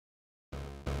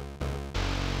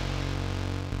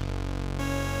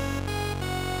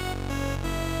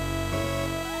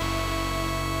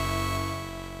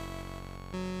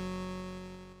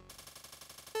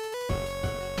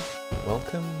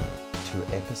Welcome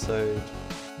to episode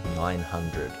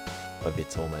 900 of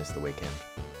It's Almost the Weekend.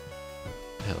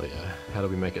 Hell yeah. How do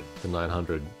we make it to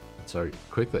 900 so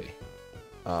quickly?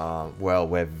 Well,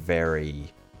 we're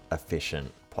very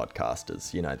efficient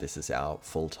podcasters. You know, this is our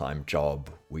full-time job.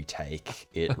 We take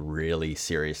it really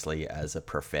seriously as a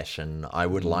profession. I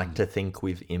would like to think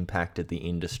we've impacted the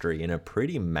industry in a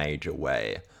pretty major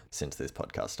way since this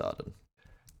podcast started.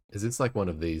 Is this like one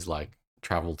of these like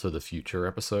travel to the future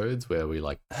episodes where we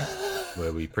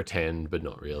where we pretend but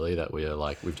not really that we are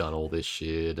like we've done all this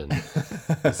shit, and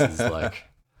this is like,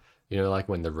 you know, like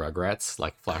when the Rugrats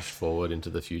like flashed forward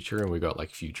into the future and we got like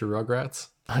future Rugrats?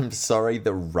 I'm sorry,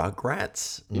 the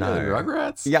Rugrats? You know the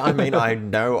Rugrats? Yeah, I mean, I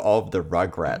know of the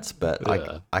Rugrats, but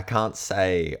Yeah. I can't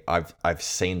say I've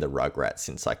seen the Rugrats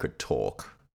since I could talk.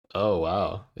 Oh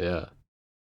wow. Yeah.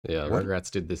 Yeah, What? Rugrats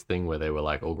did this thing where they were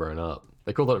like all grown up.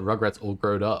 They called it Rugrats All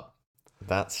Growed Up.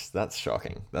 That's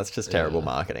shocking. That's just terrible Yeah.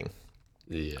 marketing.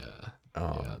 Yeah.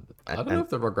 Oh, Yeah. I don't know if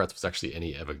the Rugrats was actually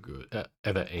ever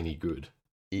any good.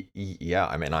 Yeah,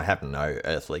 I mean, I have no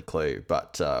earthly clue,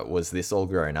 but was this all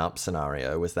grown up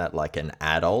scenario? Was that like an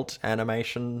adult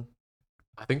animation?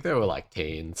 I think they were like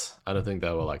teens. I don't think they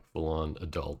were like full on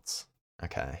adults.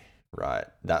 Okay, right.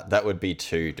 That would be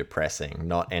too depressing,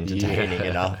 not entertaining Yeah.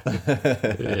 enough.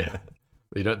 Yeah.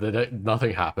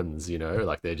 Nothing happens, you know,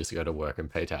 like they just go to work and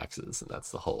pay taxes, and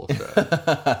that's the whole show.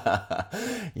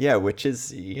 Yeah, which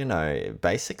is, you know,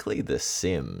 basically The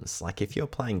Sims. Like, if you're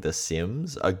playing The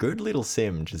Sims, a good little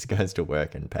Sim just goes to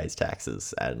work and pays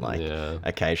taxes and, like, Yeah.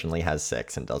 occasionally has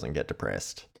sex and doesn't get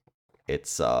depressed. It's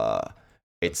Some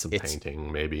it's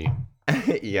painting, maybe.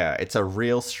 yeah, it's a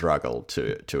real struggle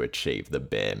to achieve the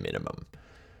bare minimum.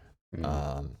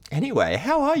 Anyway,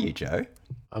 how are you, Joe?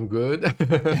 I'm good.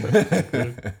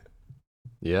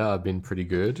 Yeah, I've been pretty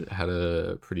good. Had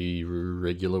a pretty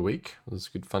regular week. It was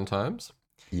good fun times.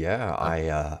 Yeah,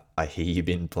 I hear you've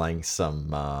been playing some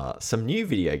new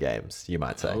video games, you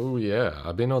might say. Oh yeah,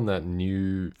 I've been on that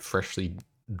new, freshly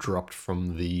dropped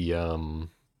from the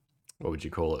what would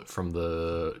you call it? From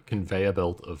the conveyor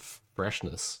belt of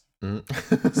freshness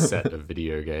set of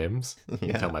video games. You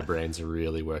can tell my brains are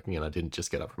really working, and I didn't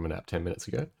just get up from a nap 10 minutes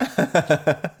ago.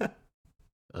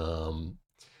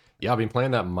 Yeah, I've been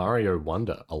playing that Mario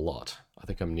Wonder a lot. I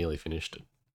think I'm nearly finished it.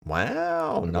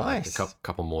 Wow, I've got, like, nice. a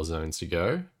couple more zones to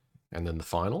go, and then the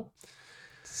final.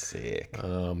 Sick.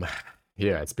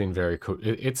 Yeah, it's been very cool.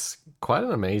 It's quite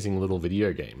an amazing little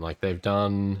video game. Like, they've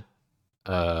done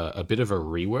a bit of a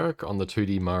rework on the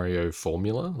 2D Mario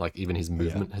formula. Like, even his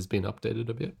movement has been updated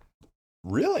a bit.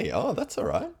 Really? Oh, that's all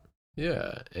right.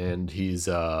 Yeah, and his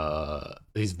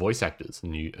voice actor's a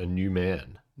new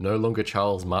man. No longer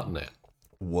Charles Martinet.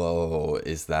 Whoa,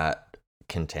 is that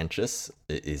contentious?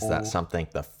 Is that something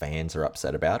the fans are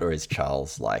upset about, or is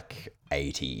Charles like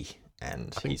 80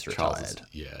 and I think he's retired?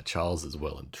 Charles is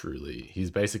well and truly. He's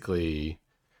basically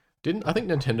I think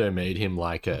Nintendo made him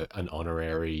like an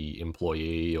honorary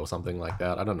employee or something like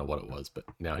that. I don't know what it was, but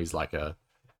now he's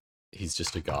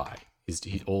just a guy.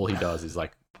 All he does is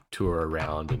like tour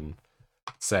around and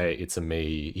say it's a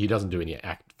me. He doesn't do any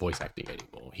voice acting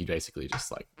anymore. He basically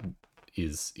just like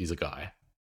is a guy.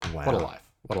 Wow. What a life.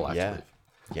 What a life to live.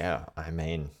 Yeah, I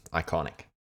mean, iconic.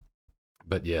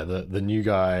 But yeah, the new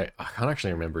guy, I can't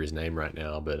actually remember his name right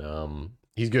now, but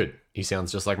he's good. He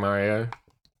sounds just like Mario.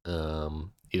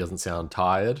 He doesn't sound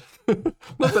tired.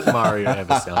 Not that Mario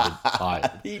ever sounded tired.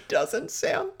 He doesn't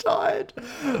sound tired.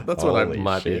 That's what I Holy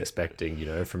might be shit. expecting, you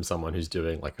know, from someone who's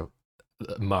doing like a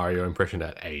Mario impression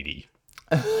at 80.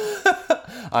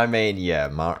 I mean, yeah,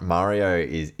 Mario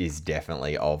is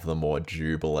definitely of the more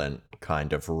jubilant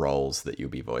kind of roles that you'll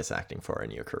be voice acting for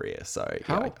in your career. So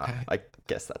yeah, I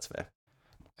guess that's fair.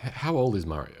 How old is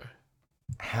Mario?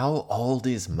 How old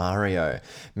is Mario?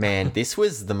 Man, this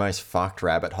was the most fucked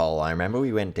rabbit hole. I remember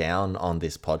we went down on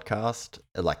this podcast,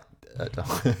 like,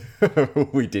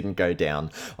 we didn't go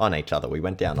down on each other. We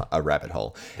went down a rabbit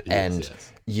hole. And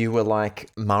Yes. you were like,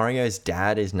 Mario's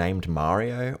dad is named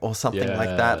Mario or something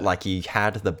like that. Yeah. Like, you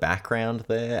had the background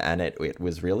there, and it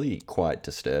was really quite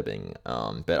disturbing.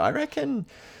 But I reckon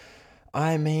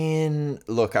Mario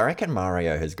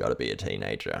has got to be a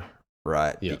teenager,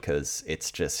 right? Yeah. Because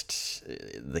it's just,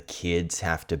 the kids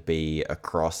have to be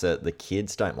across it. The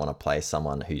kids don't want to play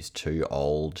someone who's too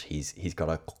old. He's got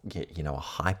a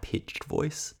high pitched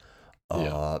voice.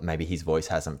 Yeah. Maybe his voice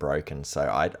hasn't broken. So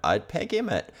I'd peg him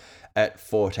at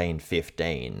 14,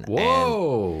 15.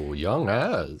 Whoa, young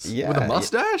as. Yeah, With a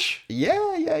mustache?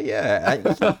 Yeah.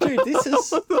 Dude, this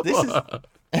is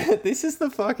This is the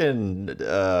fucking,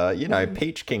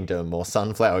 Peach Kingdom or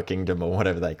Sunflower Kingdom or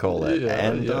whatever they call it. Yeah,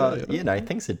 And, yeah.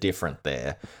 things are different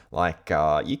there. Like,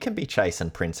 you can be chasing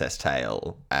Princess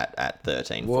Tail at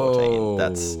 13, 14. Whoa,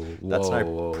 That's no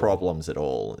whoa. problems at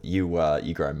all. You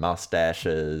grow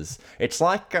mustaches. It's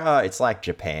like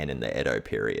Japan in the Edo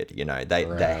period. They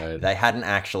Right. they hadn't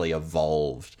actually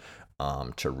evolved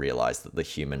to realize that the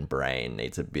human brain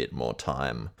needs a bit more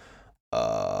time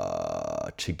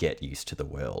to get used to the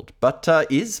world. But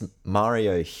is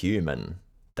Mario human?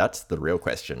 That's the real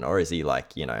question. Or is he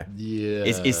like, is Yeah.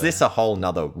 this a whole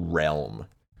nother realm?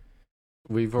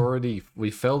 We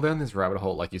fell down this rabbit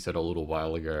hole, like you said a little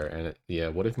while ago, and yeah,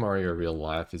 what if Mario real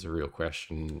life is a real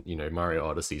question? Mario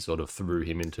Odyssey sort of threw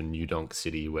him into New Donk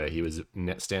City, where he was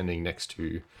standing next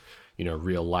to,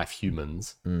 real life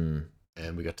humans,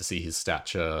 and we got to see his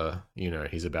stature.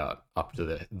 He's about up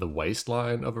to the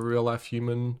waistline of a real life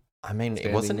human I mean,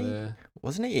 standing there.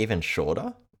 wasn't he even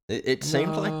shorter? It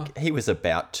seemed Nah, like he was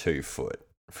about 2 foot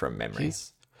from memory.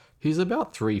 he's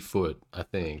about 3 foot, I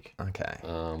think. Okay.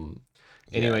 Um,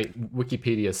 Yeah. Anyway,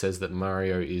 Wikipedia says that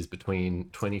Mario is between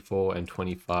 24 and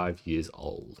 25 years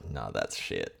old. No, that's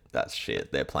shit. That's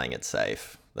shit. They're playing it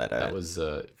safe. They That don't. was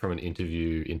from an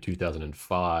interview in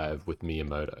 2005 with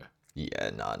Miyamoto. Yeah,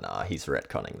 nah, he's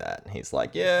retconning that. He's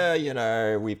like,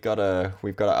 yeah, we've got to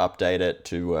update it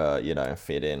to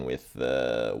fit in with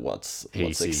what's PC culture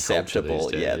these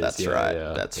acceptable. Yeah, days. that's Yeah, right.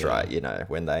 yeah, That's yeah. right.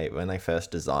 When they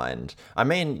first designed, I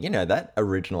mean, that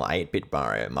original 8-bit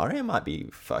Mario might be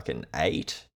fucking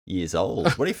 8 years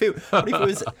old. What if it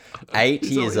was eight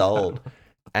He's years only- old?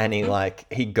 And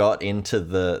he got into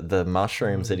the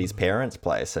mushrooms at his parents'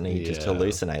 place, and he just Yeah.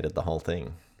 hallucinated the whole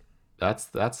thing.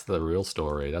 That's the real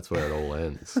story. That's where it all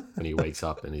ends. When he wakes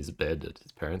up in his bed at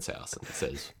his parents' house and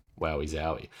says, "Wowie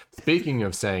zowie." Speaking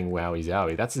of saying "Wowie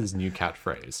zowie," that's his new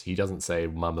catchphrase. He doesn't say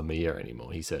 "Mamma Mia"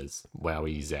 anymore. He says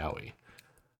 "Wowie zowie."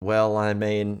 Well, I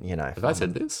mean, Have I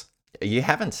said this? you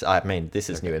haven't. I mean, this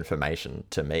is new information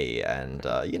to me, and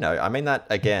I mean that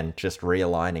again, just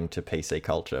realigning to PC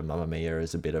culture. Mamma Mia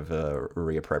is a bit of a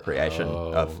reappropriation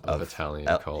Of Italian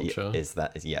culture.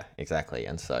 Yeah, exactly.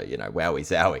 And so wowie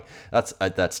zowie,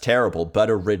 that's terrible, but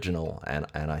original, and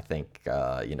I think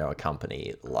a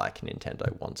company like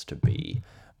Nintendo wants to be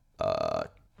Seen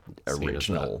as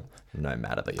original, no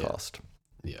matter the cost.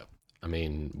 Yeah. I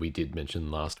mean, we did mention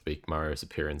last week Mario's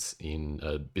appearance in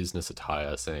a business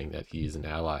attire saying that he is an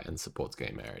ally and supports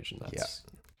gay marriage, and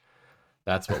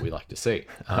that's what we like to see.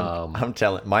 I'm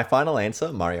telling. My final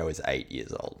answer: Mario is 8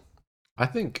 years old. I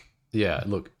think, yeah,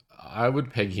 look, I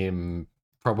would peg him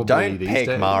probably Don't these peg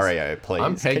days. Mario, please.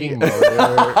 I'm Can pegging you-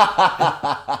 Mario.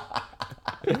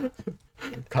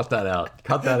 Cut that out.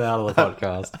 Cut that out of the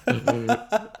podcast.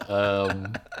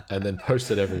 And then post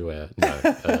it everywhere.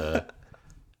 No.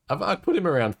 I'd put him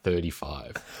around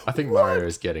 35. I think Mario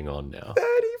is getting on now.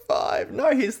 35.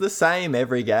 No, he's the same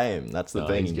every game. That's the No,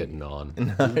 thing. he's getting on.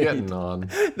 He's getting on.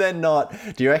 They're not.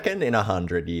 Do you reckon in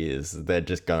 100 years they're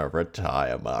just gonna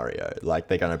retire Mario? Like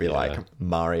they're gonna be like,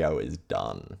 Mario is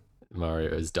done.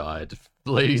 Mario has died.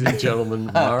 Ladies and gentlemen,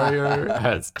 Mario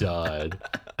has died.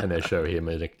 And they show him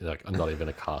in not even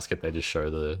a casket. They just show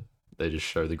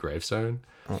the gravestone.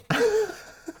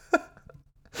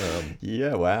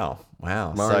 Yeah. Wow.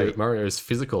 Mario's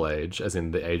physical age, as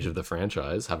in the age of the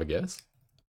franchise, have a guess?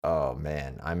 Oh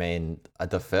man, I mean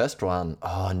the first one.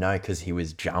 Oh no, because he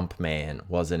was Jumpman,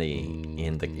 wasn't he?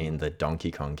 In the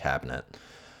Donkey Kong cabinet.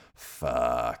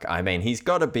 Fuck. I mean, he's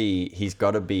got to be.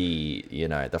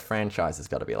 The franchise has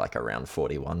got to be like around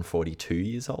 41, 42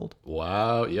 years old.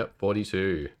 Wow. Yep.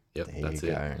 42. Yep. There That's you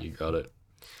it. go. You got it.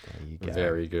 There you go.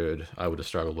 Very good. I would have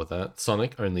struggled with that.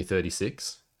 Sonic, only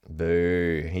 36.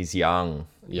 Boo. He's young.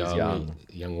 He's young.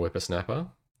 Young whippersnapper.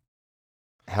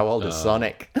 How old is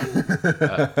Sonic?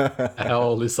 How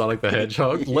old is Sonic the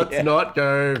Hedgehog? Let's not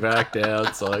go back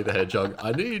down Sonic the Hedgehog.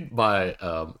 I need my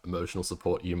emotional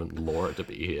support human Laura to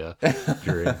be here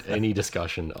during any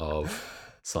discussion of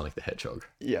Sonic the Hedgehog.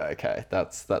 Yeah, okay.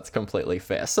 That's completely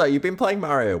fair. So you've been playing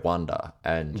Mario Wonder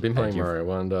and I've been playing Mario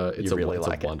Wonder. It's really a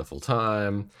like it. wonderful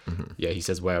time. Yeah, he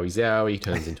says wowie zowie, he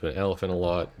turns into an elephant a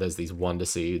lot. There's these wonder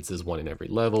seeds, there's one in every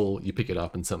level. You pick it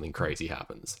up and something crazy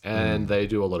happens. And they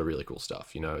do a lot of really cool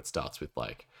stuff. It starts with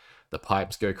like the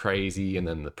pipes go crazy and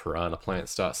then the piranha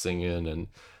plants start singing, and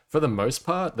for the most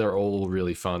part, they're all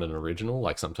really fun and original.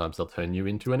 Like sometimes they'll turn you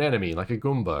into an enemy, like a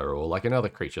Goomba or like another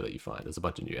creature that you find. There's a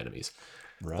bunch of new enemies.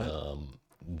 Right.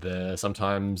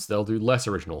 Sometimes they'll do less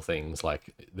original things.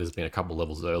 Like there's been a couple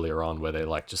levels earlier on where they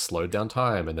like just slowed down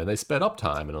time and then they sped up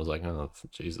time, and I was like, oh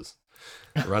Jesus,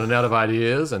 running out of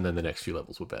ideas. And then the next few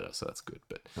levels were better, so that's good.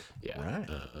 But yeah, Right.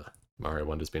 Mario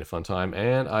Wonder's been a fun time,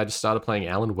 and I just started playing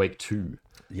Alan Wake 2.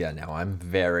 Yeah, now I'm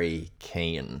very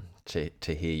keen to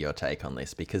hear your take on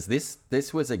this because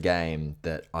this was a game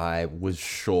that I was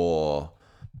sure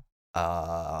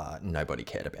nobody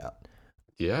cared about.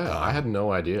 Yeah, I had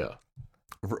no idea.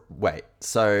 Wait,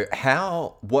 so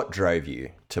what drove you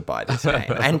to buy this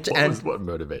game? What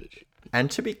motivated you?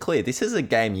 And to be clear, this is a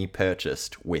game you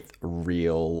purchased with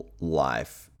real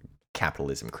life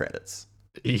capitalism credits.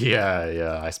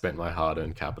 Yeah. I spent my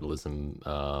hard-earned capitalism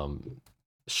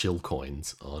shill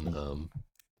coins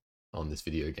on this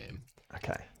video game.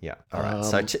 Okay, yeah, all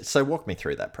right. So walk me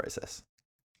through that process.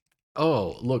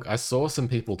 Oh, look, I saw some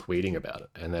people tweeting about it,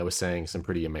 and they were saying some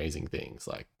pretty amazing things,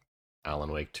 like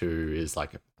Alan Wake 2 is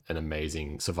like an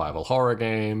amazing survival horror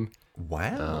game.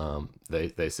 Wow.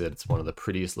 They said it's one of the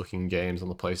prettiest looking games on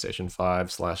the PlayStation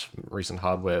 5 / recent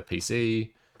hardware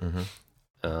PC.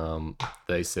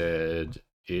 They said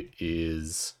it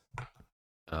is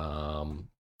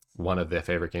one of their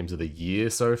favorite games of the year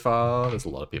so far. There's a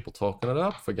lot of people talking it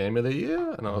up for game of the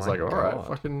year, and I was like, all right,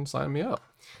 fucking sign me up.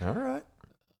 All right.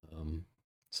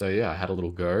 So yeah, I had a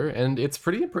little go, and it's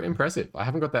pretty impressive. I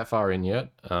haven't got that far in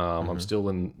yet. I'm still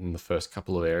in the first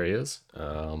couple of areas,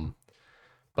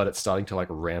 but it's starting to like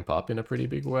ramp up in a pretty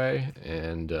big way,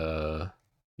 and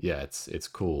yeah, it's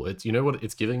cool. It's, you know what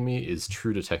it's giving me is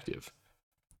True Detective.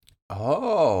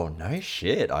 Oh no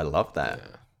shit! I love that.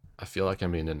 Yeah. I feel like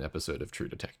I'm in an episode of True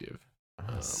Detective.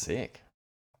 Oh, sick.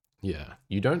 Yeah,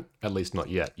 you don't, at least not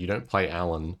yet. You don't play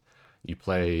Alan. You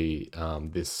play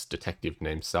this detective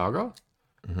named Saga.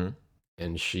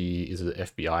 And she is an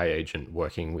FBI agent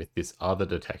working with this other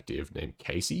detective named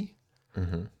Casey.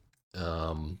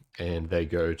 And they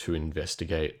go to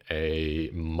investigate a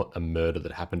murder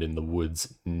that happened in the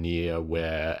woods near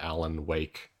where Alan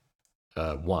Wake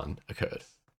 1 occurred.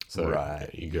 So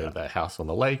you go to that house on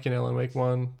the lake in Alan Wake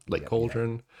 1, Lake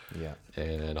Cauldron,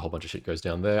 and a whole bunch of shit goes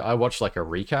down there. I watched like a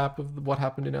recap of what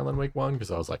happened in Alan Wake 1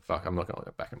 because I was like, fuck, I'm not going to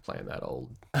go back and play that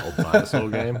old dinosaur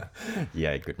game.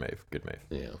 Yeah, good move.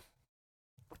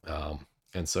 Yeah.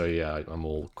 And so, yeah, I'm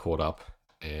all caught up.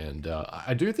 And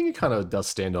I do think it kind of does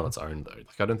stand on its own, though.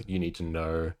 Like, I don't think you need to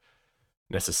know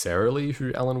necessarily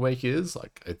who Alan Wake is.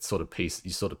 Like, you sort of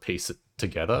piece it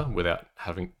together without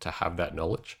having to have that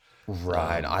knowledge.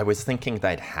 Right. I was thinking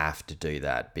they'd have to do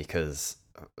that because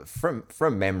from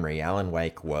memory, Alan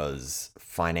Wake was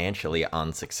financially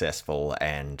unsuccessful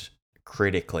and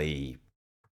critically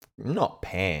not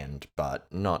panned,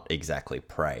 but not exactly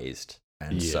praised.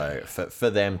 And so for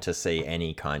them to see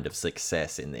any kind of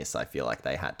success in this, I feel like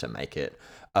they had to make it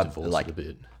like a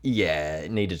bit. Yeah,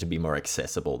 it needed to be more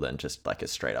accessible than just like a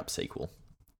straight up sequel.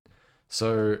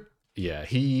 So yeah,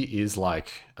 he is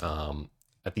like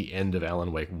at the end of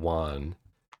Alan Wake 1,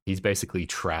 he's basically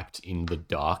trapped in the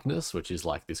darkness, which is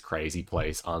like this crazy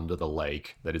place under the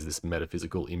lake that is this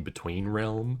metaphysical in-between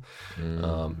realm.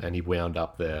 And he wound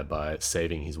up there by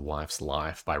saving his wife's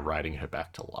life by writing her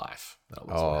back to life. That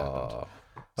was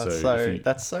what happened.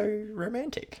 That's so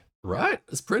romantic. Right?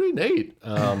 It's pretty neat.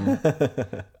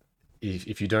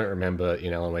 If you don't remember,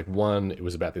 in Alan Wake 1, it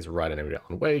was about this writer named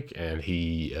Alan Wake, and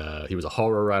he was a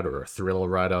horror writer or a thriller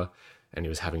writer, and he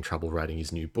was having trouble writing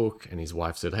his new book, and his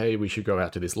wife said, hey, we should go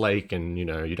out to this lake, and, you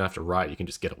don't have to write, you can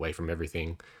just get away from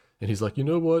everything. And he's like, you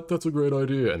know what, that's a great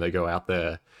idea. And they go out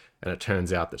there, and it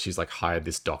turns out that she's like hired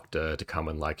this doctor to come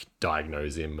and like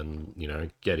diagnose him and,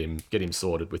 get him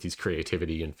sorted with his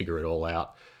creativity and figure it all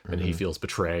out. And he feels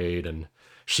betrayed, and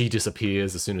she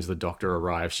disappears as soon as the doctor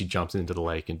arrives. She jumps into the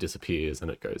lake and disappears,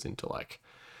 and it goes into like,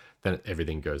 then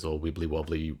everything goes all wibbly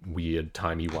wobbly, weird,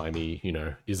 timey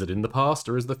wimey. Is it in the past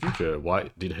or is it the future?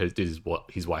 Why did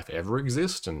his wife ever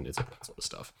exist? And it's that sort of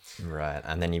stuff. Right,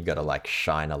 and then you've got to like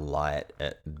shine a light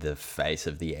at the face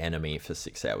of the enemy for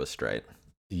 6 hours straight.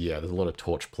 Yeah, there's a lot of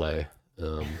torch play.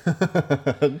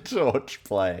 Torch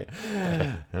play.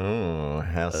 Oh,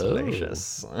 how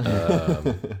salacious.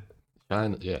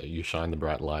 You shine the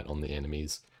bright light on the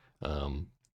enemies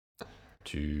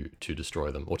to destroy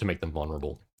them or to make them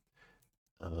vulnerable.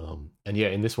 And yeah,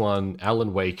 in this one,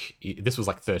 Alan Wake, this was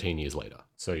like 13 years later.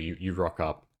 So you rock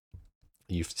up,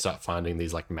 you start finding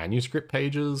these like manuscript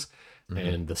pages,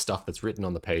 and the stuff that's written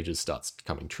on the pages starts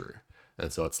coming true.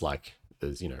 And so it's like,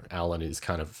 there's, Alan is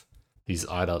he's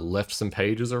either left some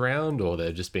pages around or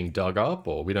they're just being dug up,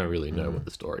 or we don't really know what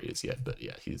the story is yet. But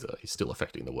yeah, he's still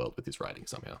affecting the world with his writing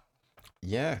somehow.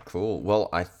 Yeah, cool. Well,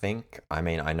 I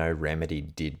know Remedy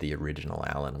did the original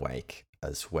Alan Wake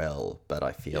as well, but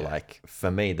I feel like for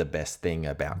me the best thing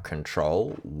about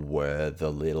Control were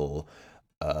the little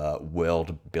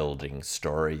world building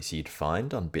stories you'd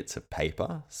find on bits of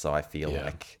paper. So I feel Yeah.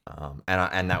 like,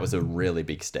 and that was a really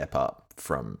big step up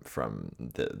from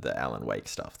the Alan Wake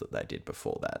stuff that they did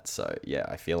before that. So yeah,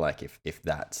 I feel like if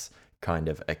that's kind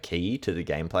of a key to the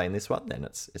gameplay in this one, then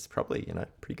it's probably,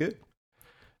 pretty good.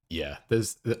 Yeah,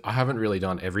 I haven't really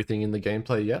done everything in the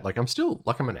gameplay yet. Like I'm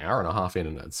an hour and a half in,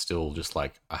 and it's still just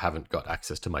like I haven't got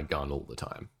access to my gun all the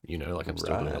time. Like I'm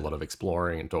still doing a Right. lot of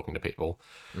exploring and talking to people.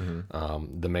 Hmm.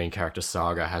 The main character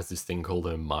Saga has this thing called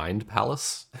her mind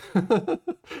palace,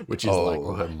 which is like,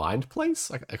 or Oh. her mind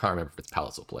place. I can't remember if it's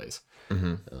palace or place.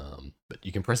 Hmm. But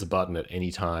you can press a button at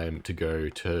any time to go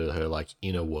to her like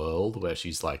inner world where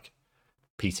she's like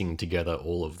piecing together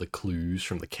all of the clues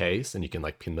from the case, and you can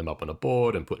like pin them up on a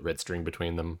board and put red string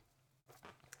between them.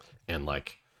 And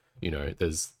like,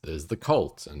 there's the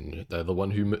cult, and they're the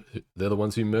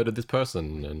ones who murdered this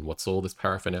person, and what's all this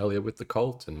paraphernalia with the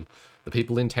cult and the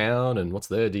people in town, and what's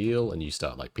their deal, and you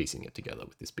start like piecing it together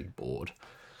with this big board.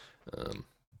 And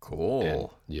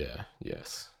Cool. yeah,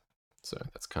 yes. So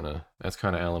that's kind of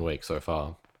Alan Wake so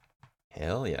far.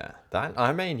 Hell yeah.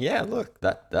 Yeah, look,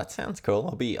 that sounds cool.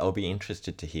 I'll be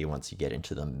interested to hear once you get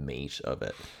into the meat of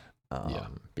it. Yeah.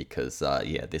 Because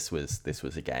yeah, this was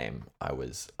a game I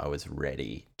was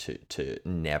ready to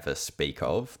never speak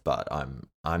of, but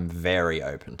I'm very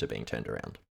open to being turned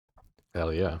around.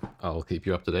 Hell yeah. I'll keep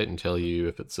you up to date and tell you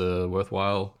if it's a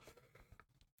worthwhile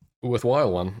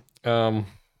one. And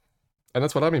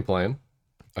that's what I've been playing,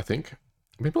 I think.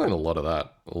 I've been playing a lot of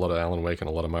that. A lot of Alan Wake and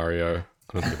a lot of Mario.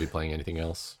 I don't think I'll be playing anything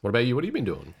else. What about you? What have you been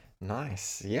doing?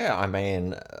 Nice. Yeah,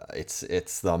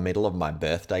 it's the middle of my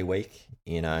birthday week,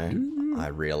 Ooh. I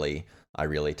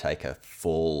really take a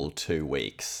full 2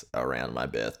 weeks around my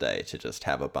birthday to just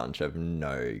have a bunch of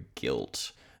no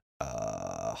guilt,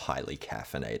 highly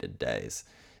caffeinated days.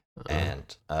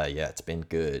 And yeah, it's been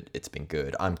good. It's been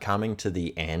good. I'm coming to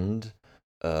the end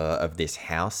of this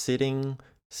house sitting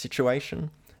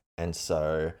situation, and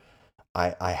so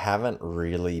I haven't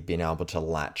really been able to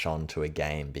latch on to a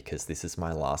game because this is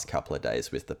my last couple of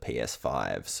days with the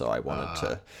PS5. So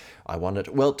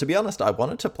well, to be honest, I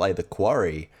wanted to play The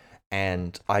Quarry,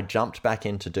 and I jumped back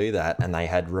in to do that, and they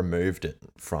had removed it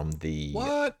from the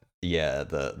What? yeah,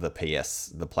 the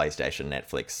PlayStation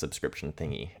Netflix subscription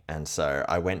thingy. And so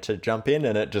I went to jump in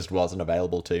and it just wasn't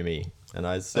available to me. And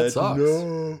I said, sucks.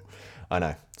 no. I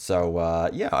know. So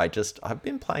yeah, I've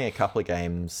been playing a couple of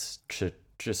games to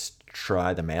just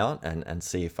try them out and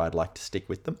see if I'd like to stick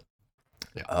with them.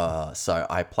 Yeah. So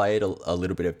I played a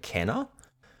little bit of Kenna.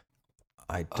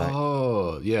 I don't.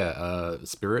 Oh, yeah.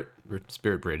 Spirit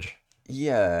Bridge.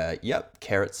 Yeah. Yep.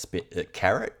 Carrot.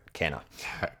 Kenna.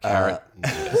 Carrot.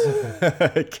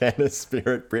 Yes. Kenna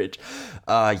Spirit Bridge.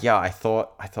 Yeah, I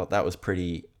thought that was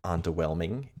pretty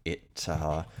underwhelming.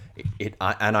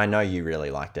 And I know you really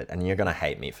liked it, and you're gonna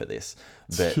hate me for this,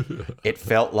 but it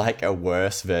felt like a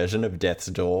worse version of Death's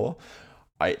Door.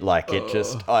 I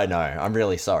know. I'm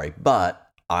really sorry, but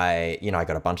I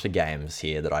got a bunch of games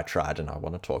here that I tried and I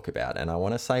want to talk about, and I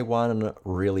want to say one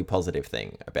really positive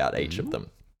thing about each of them.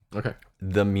 Okay.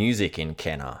 The music in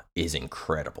Kenna is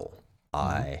incredible.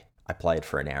 I played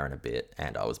for an hour and a bit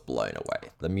and I was blown away.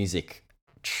 The music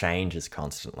changes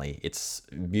constantly. It's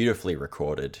beautifully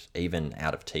recorded, even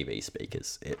out of TV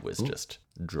speakers. It was just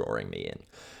drawing me in.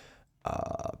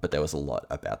 But there was a lot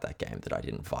about that game that I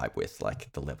didn't vibe with,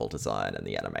 like the level design and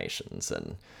the animations,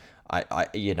 and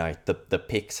the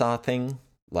Pixar thing.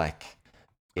 Like,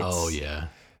 Oh, yeah.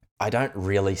 I don't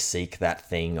really seek that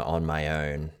thing on my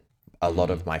own. A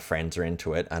lot of my friends are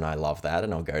into it, and I love that,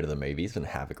 and I'll go to the movies and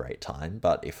have a great time.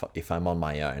 But if I'm on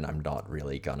my own, I'm not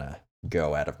really gonna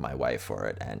go out of my way for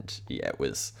it. And yeah,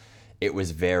 it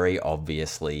was very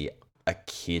obviously a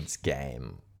kid's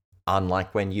game.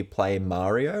 Unlike when you play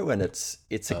Mario, and it's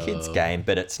a kid's game,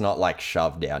 but it's not like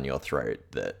shoved down your throat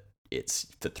that it's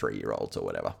for 3-year-olds or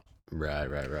whatever.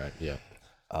 Right. Yeah.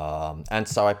 And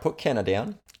so I put Kenna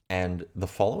down, and the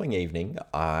following evening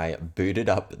I booted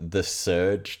up The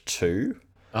Surge 2.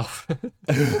 Oh.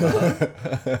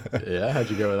 Yeah. How'd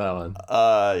you go with that one?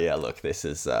 Yeah, look, this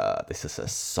is a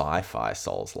sci-fi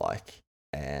Souls-like,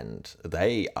 and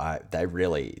the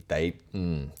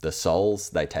Souls,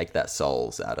 they take that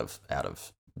Souls out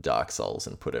of Dark Souls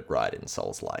and put it right in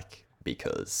Souls-like,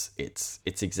 because it's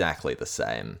exactly the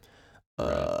same.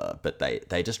 But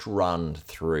they just run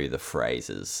through the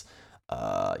phrases.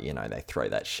 They throw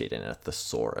that shit in a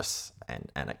thesaurus,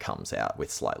 and it comes out with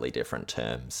slightly different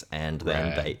terms, and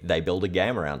then Right. they build a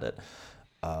game around it.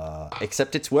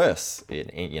 Except it's worse.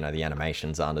 The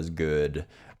animations aren't as good.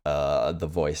 The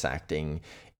voice acting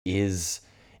is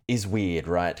weird,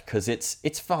 right? Because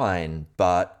it's fine,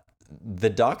 but the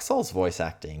Dark Souls voice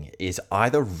acting is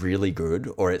either really good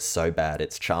or it's so bad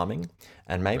it's charming.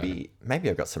 And maybe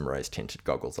I've got some rose tinted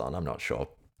goggles on. I'm not sure.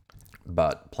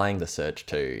 But playing The Surge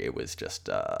 2, it was just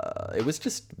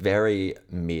very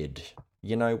mid.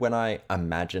 You know, when I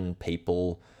imagine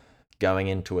people going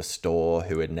into a store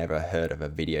who had never heard of a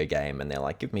video game and they're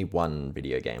like, give me one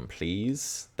video game,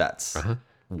 please. That's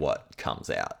what comes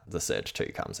out. The Surge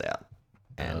 2 comes out.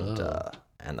 And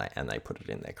they put it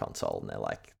in their console and they're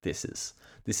like, this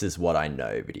is what I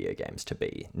know video games to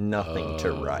be. Nothing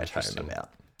to write home about.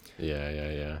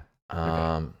 Yeah.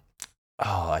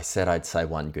 I said I'd say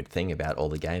one good thing about all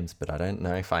the games, but I don't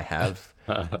know if I have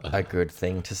a good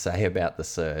thing to say about The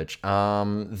Surge.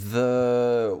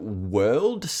 The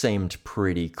world seemed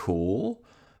pretty cool.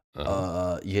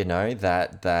 You know,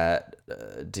 that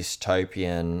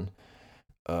dystopian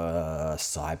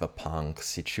cyberpunk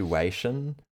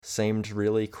situation seemed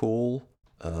really cool.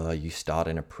 You start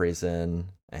in a prison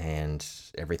and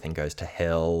everything goes to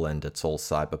hell and it's all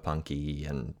cyberpunky,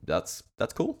 and that's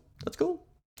cool. That's cool.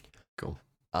 Cool.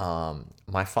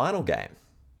 My final game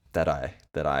that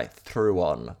I threw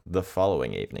on the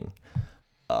following evening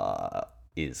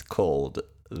is called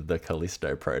The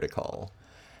Callisto Protocol.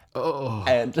 Oh,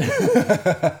 And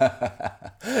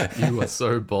you are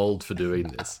so bold for doing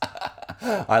this.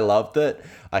 I love that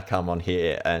I come on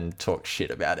here and talk shit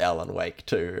about Alan Wake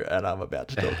 2, and I'm about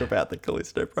to talk about the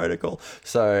Callisto Protocol.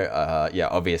 So, yeah,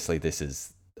 obviously this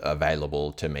is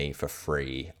available to me for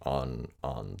free on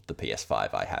the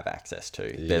PS5 I have access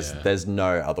to. There's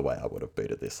no other way I would have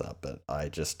booted this up, but I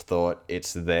just thought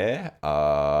it's there.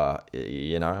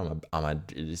 You know, I'm a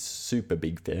super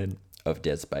big fan of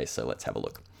Dead Space, so let's have a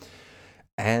look.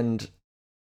 And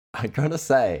I gotta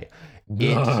say,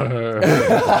 it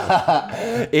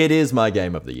is my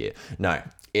game of the year. No,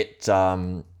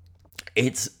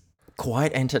 it's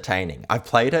quite entertaining. I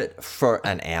played it for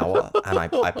an hour, and I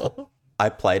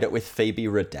played it with Phoebe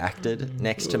Redacted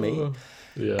next to me,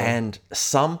 and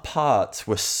some parts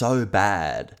were so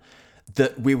bad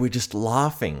that we were just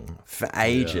laughing for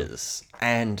ages,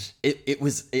 and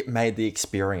it made the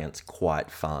experience quite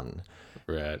fun.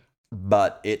 Right.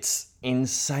 But it's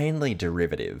insanely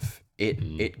derivative.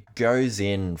 It goes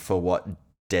in for what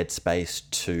Dead Space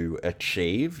 2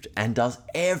 achieved and does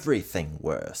everything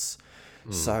worse.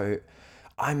 So,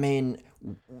 I mean,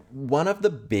 one of the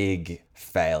big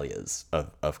failures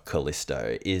of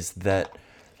Callisto is that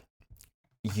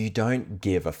you don't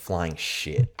give a flying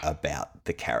shit about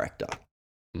the character.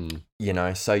 You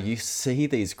know, so you see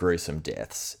these gruesome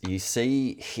deaths. You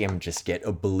see him just get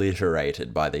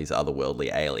obliterated by these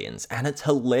otherworldly aliens. And it's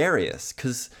hilarious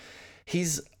because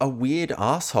he's a weird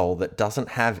asshole that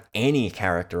doesn't have any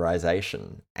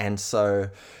characterization. And so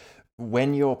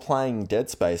when you're playing Dead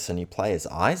Space and you play as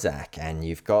Isaac and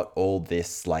you've got all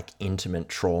this like intimate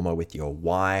trauma with your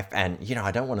wife, and, you know,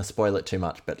 I don't want to spoil it too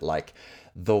much, but like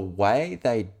the way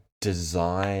they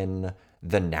design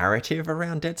the narrative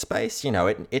around Dead Space, you know,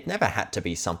 it never had to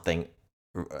be something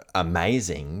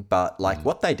amazing, but like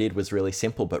what they did was really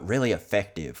simple but really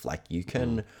effective. Like you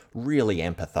can really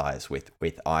empathize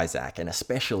with Isaac, and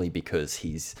especially because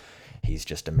he's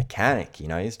just a mechanic, you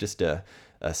know, he's just a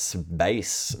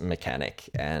space mechanic,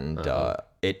 and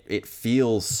it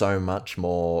feels so much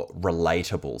more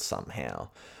relatable somehow.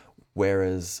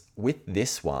 Whereas with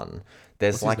this one,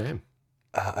 there's What's his name?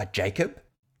 Jacob.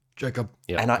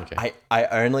 Yeah, And okay. I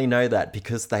only know that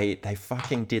because they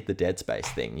fucking did the Dead Space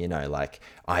thing, you know, like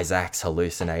Isaac's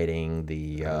hallucinating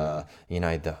the, you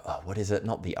know, the, what is it?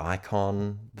 Not the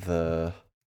icon, the,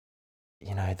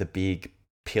 you know, the big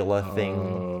pillar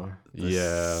thing,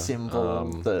 the symbol,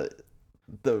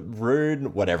 the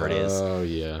rune, whatever it is. Oh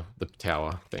yeah, the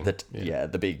tower thing.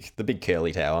 The big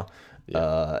curly tower.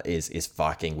 Is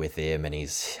fucking with him, and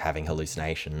he's having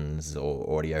hallucinations,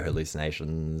 or audio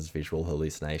hallucinations, visual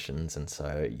hallucinations, and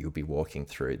so you'll be walking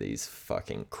through these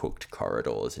fucking cooked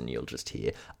corridors and you'll just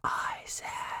hear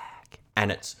Isaac,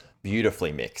 and it's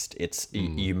beautifully mixed. It's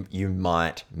you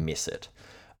might miss it,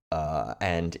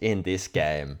 and in this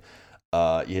game,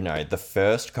 you know, the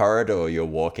first corridor you're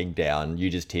walking down, you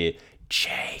just hear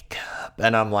Jacob,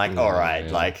 and I'm like, all right,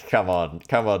 like come on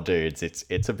dudes,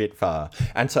 it's a bit far.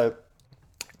 And so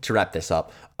to wrap this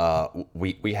up,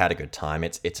 we had a good time.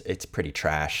 It's pretty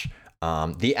trash.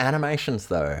 The animations,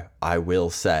 though, I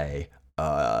will say,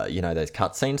 you know, those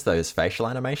cutscenes, those facial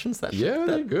animations,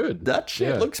 they're good. That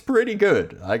shit looks pretty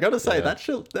good. I gotta say, that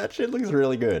shit looks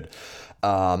really good.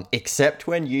 Except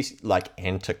when you like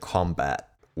enter combat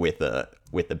with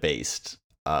the beast.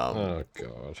 Oh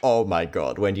god. Oh my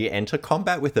god. When you enter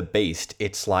combat with a beast,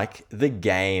 it's like the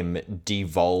game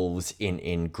devolves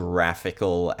in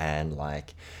graphical and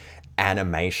like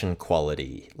animation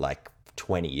quality like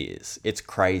 20 years. It's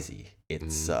crazy.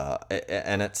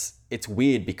 And it's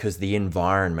weird because the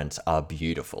environments are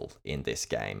beautiful in this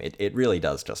game. It really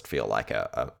does just feel like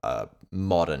a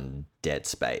modern Dead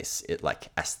Space, it like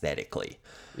aesthetically.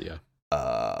 Yeah.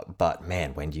 But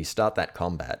man, when you start that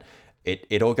combat,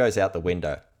 it all goes out the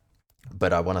window.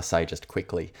 But I want to say just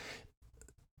quickly,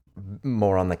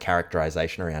 more on the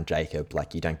characterization around Jacob.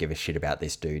 Like, you don't give a shit about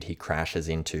this dude. He crashes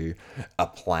into a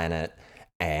planet,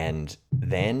 and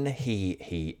then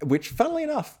he which funnily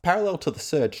enough, parallel to the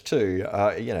Surge too,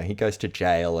 he goes to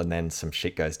jail, and then some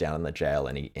shit goes down in the jail,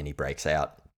 and he breaks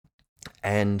out.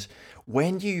 And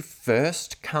when you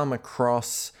first come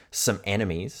across some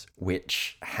enemies,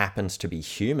 which happens to be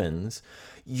humans,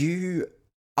 you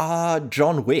are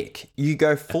John Wick. You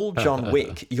go full John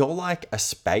Wick. You're like a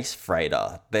space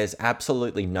freighter. There's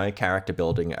absolutely no character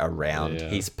building around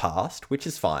his past, which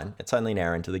is fine. It's only an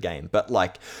hour into the game. But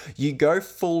like, you go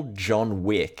full John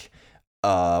Wick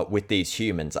with these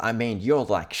humans. I mean, you're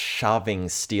like shoving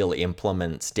steel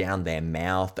implements down their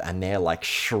mouth, and they're like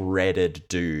shredded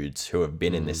dudes who have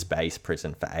been in this space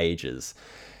prison for ages.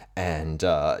 And,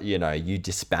 you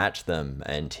dispatch them,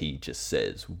 and he just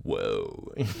says,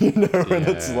 whoa, and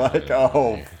it's like,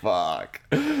 oh, fuck.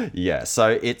 Yeah,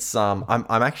 so it's, I'm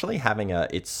actually having a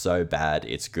it's so bad,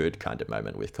 it's good kind of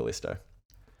moment with Callisto.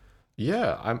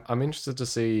 Yeah, I'm interested to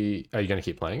see, are you going to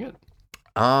keep playing it?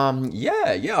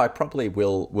 Yeah, I probably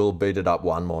will boot it up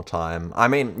one more time. I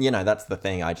mean, that's the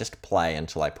thing. I just play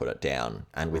until I put it down.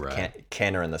 And with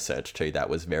Kenna and the Surge too, that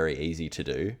was very easy to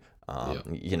do.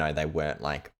 They weren't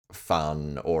like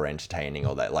fun or entertaining,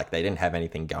 or that, like, they didn't have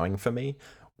anything going for me,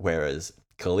 whereas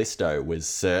Callisto was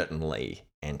certainly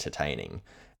entertaining.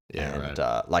 We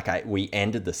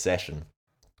ended the session.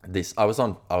 I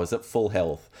was at full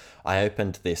health. I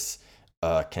opened this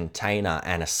container,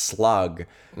 and a slug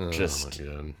just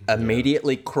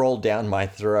immediately crawled down my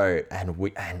throat, and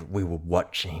we were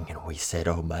watching, and we said,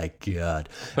 oh my god.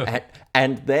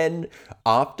 and then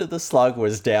after the slug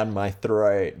was down my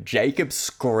throat, Jacob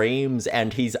screams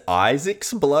and his eyes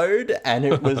explode, and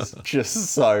it was just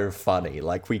so funny.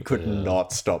 Like, we could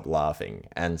not stop laughing.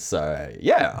 And so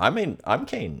I mean, I'm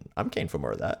keen for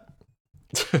more of that.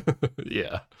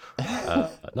 Yeah.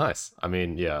 Nice. I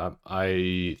mean,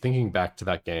 I thinking back to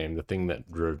that game, the thing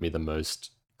that drove me the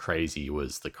most crazy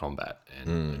was the combat,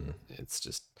 and it's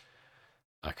just,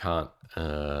 I can't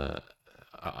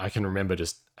I can remember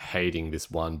just hating this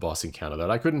one boss encounter that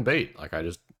I couldn't beat. Like,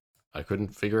 I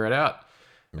couldn't figure it out.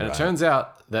 And it turns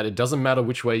out that it doesn't matter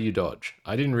which way you dodge.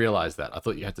 I didn't realize that. I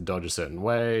thought you had to dodge a certain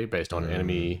way based on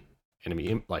enemy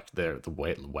like the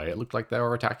way it looked like they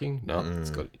were attacking. No,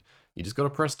 you just got to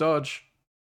press dodge.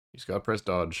 You just got to press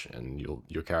dodge, and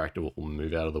your character will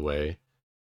move out of the way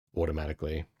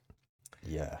automatically.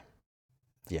 Yeah.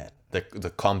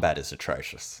 The combat is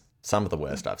atrocious. Some of the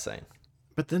worst I've seen.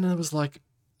 But then it was like,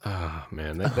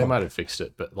 man, they might have fixed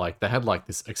it. But like, they had like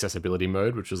this accessibility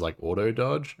mode, which was like auto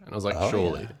dodge, and I was like,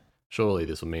 surely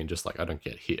this will mean just like I don't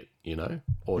get hit,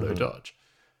 auto dodge.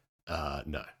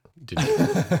 No,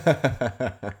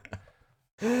 didn't.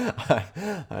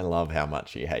 I love how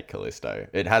much you hate Callisto.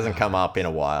 It hasn't come up in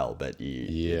a while, but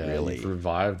you really you've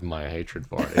revived my hatred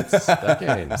for it. That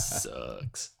game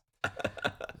sucks.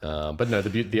 But no,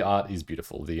 the art is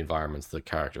beautiful. The environments, some of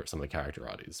the character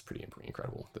art is pretty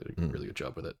incredible. They did a really good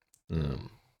job with it.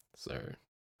 So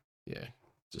yeah,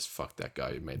 just fuck that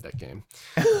guy who made that game.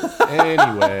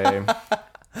 Anyway,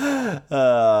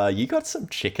 you got some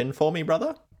chicken for me,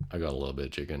 brother? I got a little bit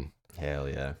of chicken. Hell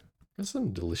yeah.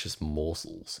 Some delicious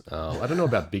morsels. I don't know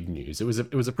about big news. It was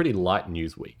a pretty light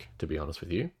news week, to be honest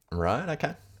with you. Right.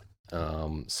 Okay.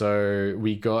 So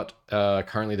we got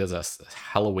currently there's a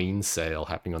Halloween sale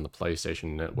happening on the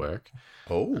PlayStation Network.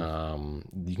 Oh.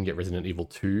 You can get Resident Evil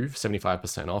 2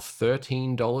 75% off,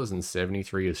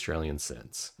 $13.73 Australian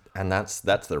cents. And that's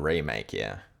the remake,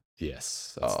 yeah.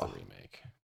 Yes, that's the remake.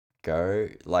 Go,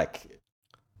 like,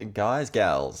 guys,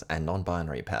 gals, and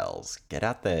non-binary pals, get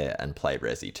out there and play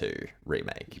Resi 2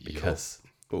 remake, because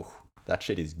that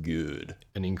shit is good.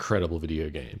 An incredible video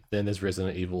game. Then there's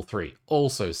Resident Evil 3,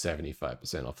 also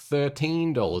 75% off,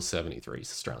 $13.73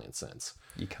 Australian cents.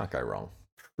 You can't go wrong.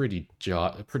 Pretty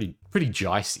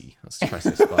juicy. I was trying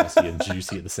to say spicy and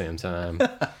juicy at the same time.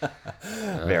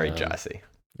 Very juicy.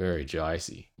 Very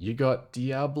juicy. You got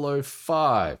Diablo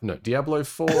 4.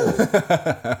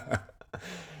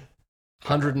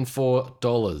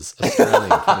 $104 Australian,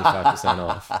 25%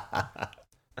 off.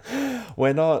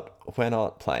 We're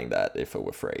not playing that if it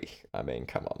were free. I mean,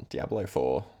 come on, Diablo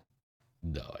 4.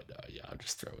 No, I know. Yeah,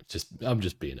 I'm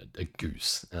just being a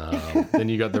goose. Then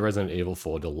you got the Resident Evil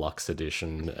 4 Deluxe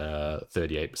Edition,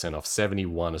 38% off,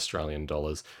 71 Australian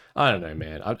dollars. I don't know,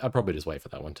 man. I'd probably just wait for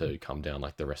that one to come down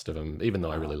like the rest of them, even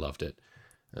though I really loved it.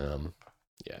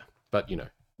 Yeah, but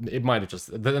it might have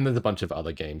just. Then there's a bunch of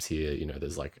other games here.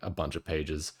 There's like a bunch of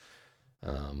pages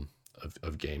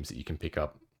of games that you can pick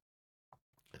up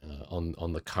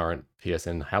on the current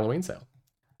PSN Halloween sale.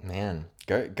 Man,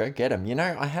 go get them.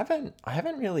 I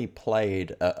haven't really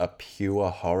played a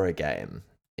pure horror game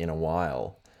in a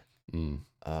while. Mm.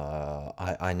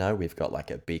 I know we've got like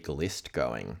a big list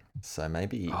going, so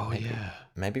maybe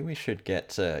we should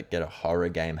get a horror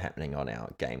game happening on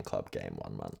our game club game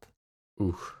 1 month.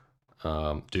 Ooh.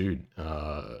 Dude,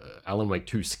 Alan Wake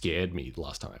 2 scared me the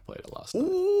last time I played it last time.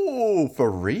 Ooh, for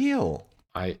real?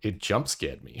 It jump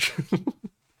scared me.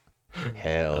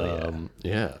 Hell yeah.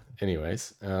 Yeah.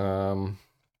 Anyways,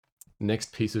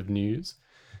 next piece of news.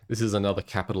 This is another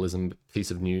capitalism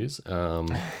piece of news.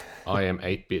 I am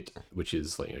 8-Bit, which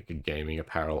is like a gaming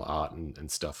apparel, art, and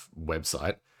stuff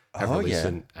website, have released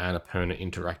an Annapurna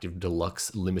Interactive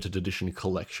Deluxe Limited Edition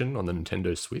collection on the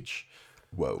Nintendo Switch.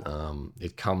 Whoa.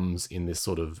 It comes in this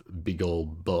sort of big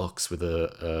old box with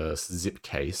a zip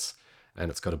case,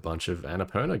 and it's got a bunch of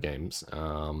Annapurna games.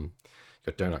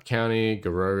 Got Donut County,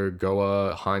 Goro,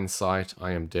 Goa, Hindsight,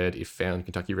 I Am Dead, If Found,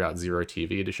 Kentucky Route Zero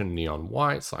TV Edition, Neon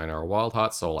White, Sayonara Wild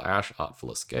Heart, Soul Ash,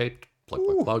 Artful Escape,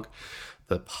 plug,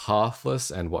 The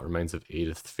Pathless, and What Remains of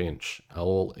Edith Finch,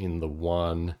 all in the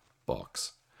one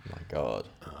box. My God.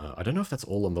 I don't know if that's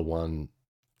all in the one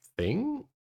thing.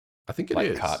 I think it is.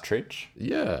 Like cartridge?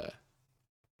 Yeah.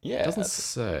 Yeah. It doesn't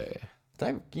say.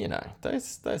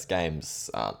 Those games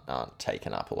aren't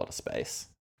taking up a lot of space.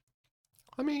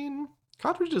 I mean,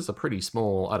 cartridges are pretty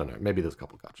small. I don't know. Maybe there's a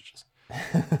couple of cartridges.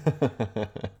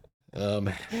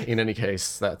 In any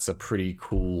case, that's a pretty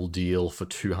cool deal for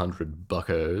 200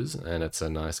 buckos, and it's a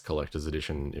nice collector's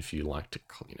edition if you like to,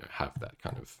 have that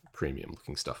kind of premium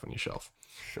looking stuff on your shelf.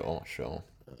 Sure.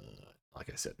 Like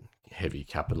I said, heavy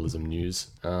capitalism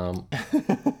news.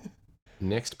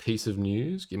 Next piece of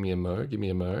news. Give me a mo.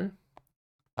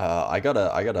 I got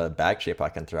a bag chip I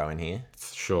can throw in here.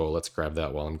 Sure, let's grab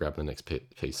that while I'm grabbing the next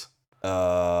piece.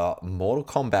 Mortal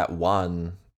Kombat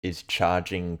 1 is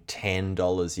charging $10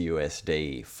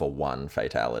 USD for one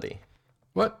fatality.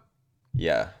 What?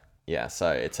 Yeah.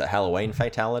 So it's a Halloween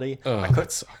fatality. Oh,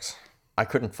 that sucks. I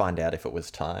couldn't find out if it was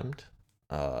timed.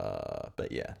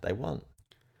 But yeah, they want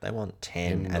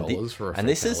 $10 for a and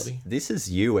fatality? this is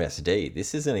USD.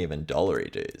 This isn't even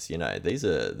dollary dues. These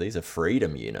are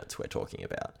freedom units we're talking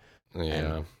about.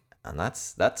 Yeah. And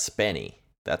that's spenny.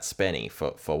 That's spenny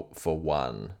for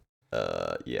one.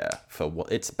 For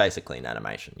what it's basically an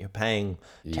animation. You're paying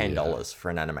 $10 for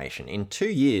an animation. In 2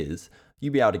 years,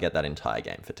 you'll be able to get that entire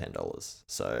game for $10.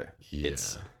 So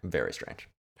it's very strange.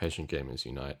 Patient gamers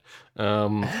unite.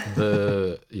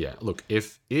 Look,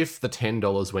 if the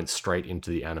 $10 went straight into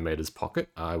the animator's pocket,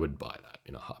 I would buy that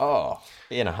in a heartbeat. Oh,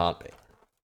 in a heartbeat.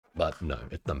 But no,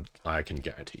 I can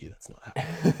guarantee you that's not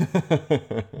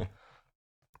happening.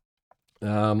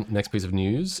 Next piece of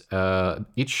news.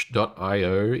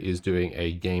 Itch.io is doing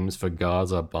a Games for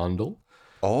Gaza bundle.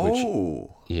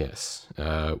 Oh.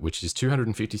 Which is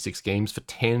 256 games for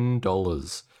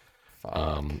 $10.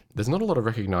 There's not a lot of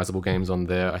recognizable games on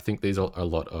there. I think these are a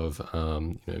lot of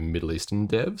Middle Eastern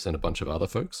devs and a bunch of other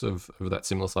folks of that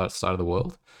similar side of the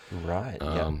world. Right.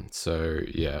 So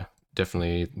yeah,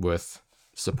 definitely worth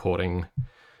supporting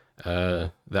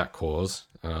that cause.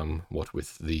 What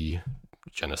with the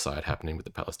genocide happening with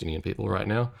the Palestinian people right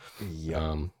now.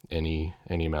 Any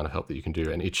amount of help that you can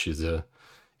do, and Itch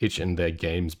and their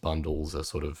games bundles are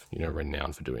sort of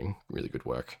renowned for doing really good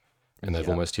work. And they've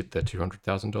almost hit their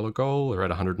 $200,000 goal. They're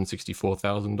at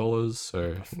 $164,000.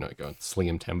 So, go and sling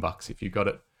them $10 if you got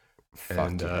it.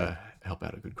 And help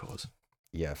out a good cause.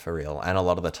 Yeah, for real. And a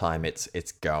lot of the time it's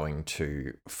going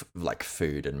to like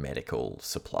food and medical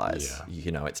supplies.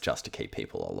 Yeah. It's just to keep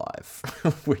people alive,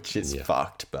 which is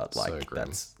fucked. But like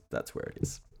that's where it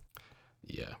is.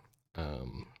 Yeah.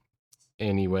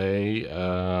 Anyway,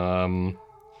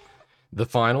 the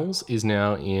finals is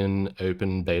now in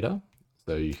open beta.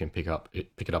 So you can pick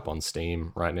it up on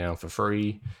Steam right now for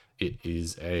free. It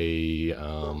is I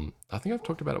think I've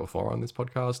talked about it before on this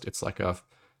podcast. It's like a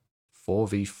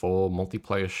 4v4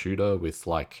 multiplayer shooter with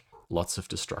like lots of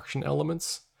destruction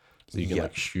elements. So you can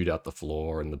like shoot out the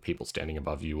floor, and the people standing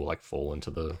above you will like fall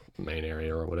into the main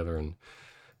area or whatever. And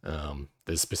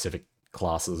there's specific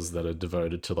classes that are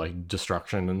devoted to like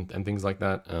destruction and things like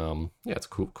that. It's a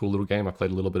cool little game. I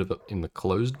played a little bit of it in the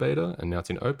closed beta, and now it's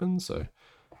in open. So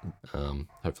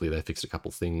Hopefully they fixed a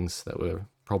couple things that were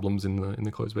problems in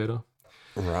the closed beta.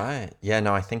 Right. Yeah,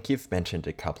 no, I think you've mentioned it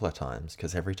a couple of times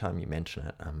because every time you mention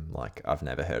it, I'm like, I've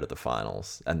never heard of the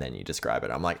finals. And then you describe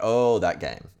it. I'm like, oh, that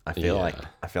game. I feel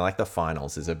like the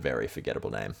finals is a very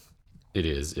forgettable name. It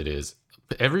is.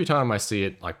 But every time I see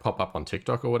it like pop up on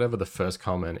TikTok or whatever, the first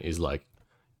comment is like,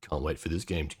 "Can't wait for this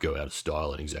game to go out of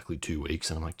style in exactly 2 weeks."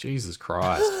 And I'm like, Jesus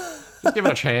Christ, just give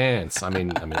it a chance. I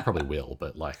mean, it probably will,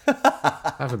 but like,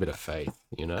 have a bit of faith,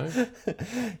 you know?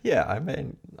 Yeah, I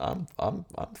mean, I'm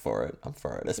for it. I'm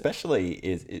for it, especially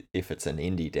if it's an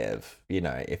indie dev. You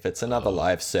know, if it's another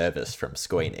live service from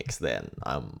Squeenix, then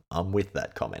I'm with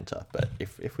that commenter. But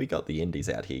if we got the indies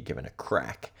out here giving a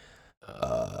crack.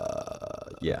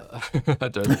 Yeah. I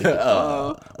don't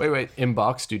think. Wait.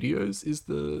 Embark Studios is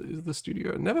the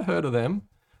studio. Never heard of them.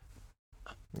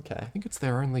 Okay. I think it's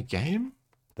their only game.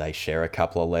 They share a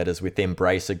couple of letters with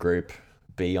Embracer Group.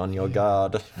 Be on your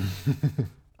guard.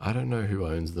 I don't know who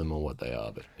owns them or what they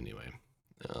are, but anyway,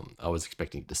 I was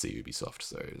expecting to see Ubisoft,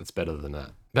 so that's better than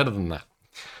that.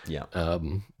 Yeah.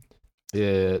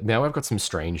 Yeah. Now I've got some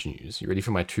strange news. You ready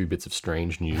for my 2 bits of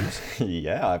strange news?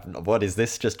 Yeah. What is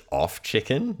this? Just off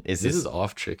chicken? This is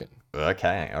off chicken.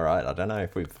 Okay. All right. I don't know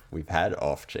if we've had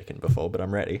off chicken before, but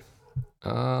I'm ready.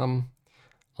 I'll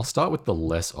start with the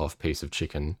less off piece of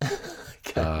chicken.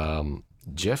 Okay.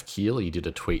 Jeff Keighley did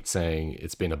a tweet saying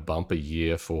it's been a bumper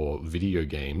year for video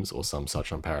games or some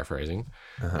such, I'm paraphrasing.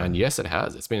 And yes, it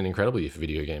has. It's been an incredible year for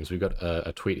video games. We've got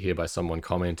a tweet here by someone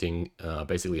commenting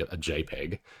basically a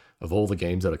JPEG of all the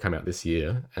games that have come out this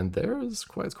year. And it's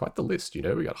quite the list, you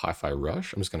know. We got Hi-Fi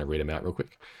Rush. I'm just going to read them out real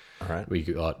quick. All right. We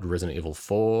got Resident Evil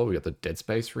 4. We got the Dead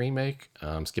Space remake.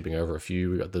 Skipping over a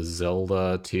few. We got the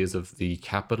Zelda Tears of the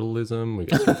Capitalism. We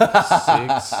got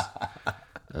 6.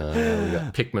 We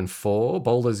got Pikmin 4,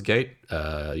 Baldur's Gate,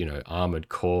 Armored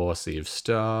Core, Sea of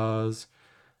Stars,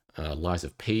 Lies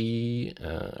of P,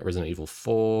 Resident Evil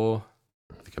 4.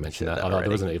 I think I mentioned that. The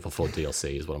Resident Evil 4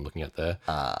 DLC is what I'm looking at there.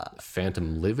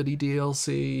 Phantom Liberty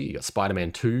DLC. You got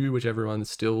Spider-Man 2, which everyone's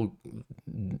still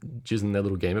jizzing their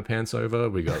little gamer pants over.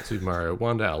 We got Super Mario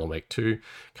Wonder, Alan Wake 2.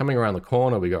 Coming around the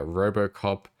corner, we got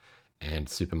RoboCop and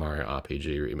Super Mario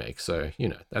RPG remake. So,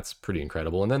 that's pretty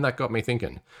incredible. And then that got me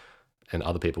thinking, and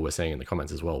other people were saying in the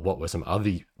comments as well, what were some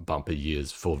other bumper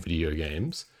years for video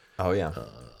games? Oh, yeah.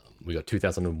 We got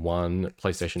 2001,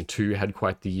 PlayStation 2 had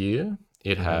quite the year.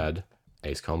 It had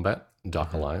Ace Combat,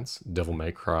 Dark Alliance, Devil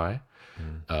May Cry,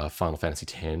 Final Fantasy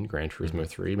X, Gran Turismo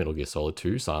 3, Metal Gear Solid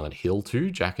 2, Silent Hill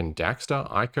 2, Jak and Daxter,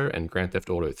 Ico, and Grand Theft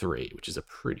Auto 3, which is a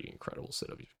pretty incredible set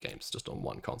of games just on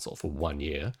one console for 1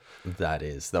 year. That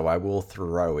is, though I will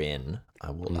throw in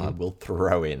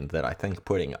that I think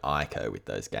putting Ico with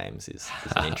those games is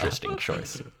an interesting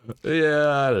choice.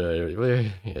 Yeah,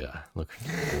 look,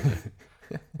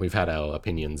 we've had our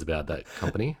opinions about that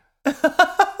company.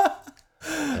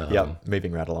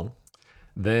 Moving right along.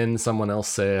 Then someone else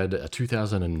said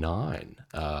 2009,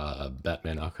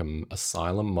 Batman Arkham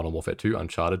Asylum, Modern Warfare 2,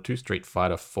 Uncharted 2, Street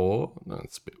Fighter 4,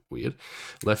 that's a bit weird,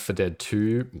 Left 4 Dead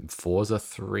 2, Forza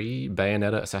 3,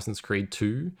 Bayonetta, Assassin's Creed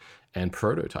 2, and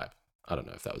Prototype. I don't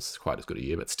know if that was quite as good a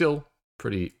year, but still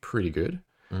pretty good.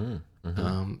 And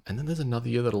then there's another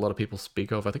year that a lot of people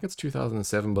speak of. I think it's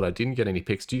 2007, but I didn't get any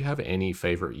picks. Do you have any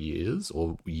favorite years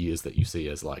or years that you see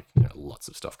as like lots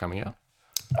of stuff coming out?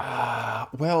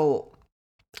 Well,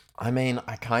 I mean,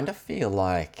 I kind of feel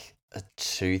like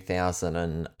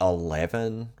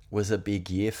 2011 was a big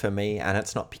year for me, and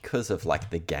it's not because of like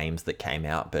the games that came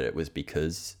out, but it was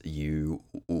because you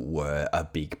were a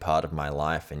big part of my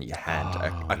life and you had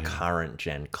a current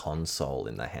gen console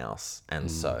in the house,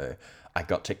 and so I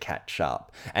got to catch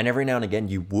up. And every now and again,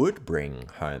 you would bring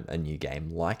home a new game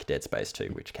like Dead Space 2,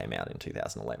 which came out in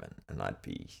 2011, and I'd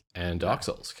be... And Dark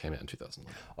Souls came out in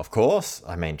 2011. Of course.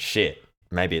 I mean, shit.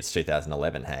 Maybe it's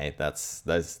 2011, hey? Those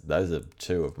are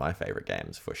 2 of my favorite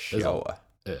games, for sure.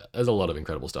 There's a lot of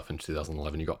incredible stuff in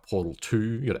 2011. You got Portal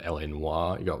 2, you got L.A.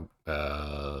 Noire, you got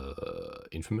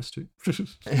Infamous 2.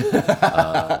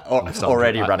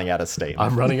 Already running out of steam.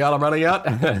 I'm running out.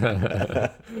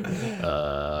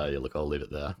 Look, I'll leave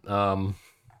it there.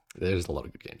 There's a lot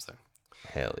of good games, though.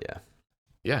 Hell yeah.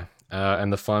 Yeah.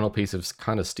 And the final piece of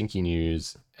kind of stinky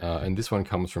news, and this one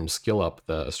comes from SkillUp,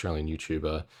 the Australian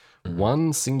YouTuber.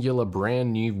 One singular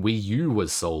brand new Wii U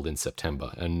was sold in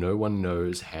September, and no one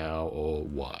knows how or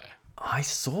why. I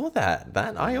saw that.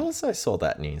 I also saw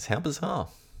that news. How bizarre.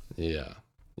 Yeah.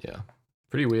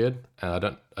 Pretty weird. I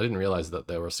didn't realize that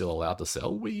they were still allowed to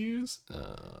sell Wii U's.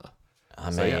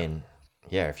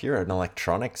 If you're an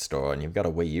electronics store and you've got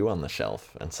a Wii U on the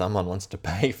shelf and someone wants to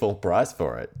pay full price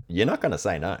for it, you're not going to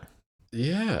say no.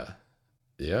 Yeah.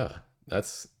 Yeah,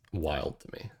 that's wild to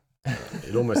me.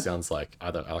 It almost sounds like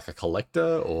either like a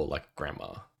collector or like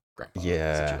grandpa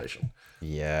Yeah. situation.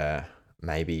 Yeah,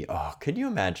 maybe. Oh, could you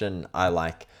imagine?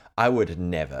 I would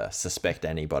never suspect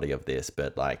anybody of this,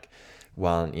 but like,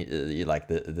 one, like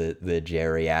the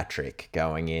geriatric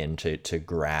going in to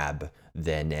grab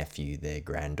their nephew, their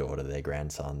granddaughter, their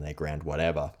grandson, their grand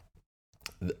whatever,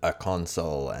 a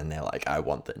console, and they're like, I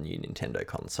want the new Nintendo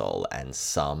console, and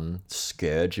some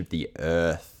scourge of the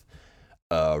earth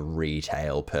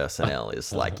retail personnel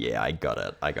is like, yeah, I got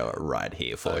it right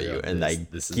here for you, and they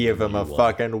this is give the them new a one.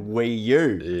 fucking Wii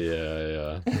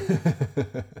U.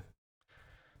 Yeah.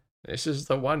 This is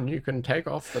the one you can take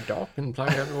off the dock and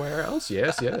plug everywhere else.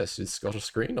 Yes, it's got a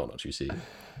screen on it. You see.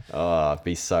 Oh, it'd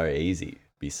be so easy.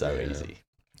 Be so Yeah. easy.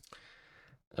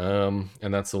 And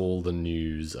that's all the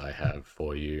news I have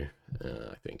for you.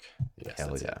 I think. Yes, Hell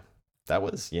that's yeah. it. That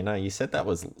was, you said that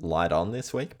was light on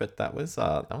this week, but that was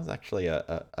actually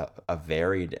a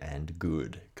varied and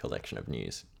good collection of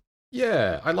news.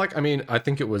 Yeah, I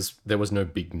think there was no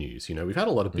big news. We've had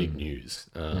a lot of big news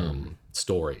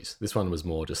stories. This one was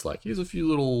more just like, here's a few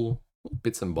little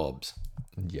bits and bobs.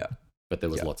 Yeah. But there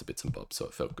was lots of bits and bobs, so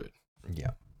it felt good.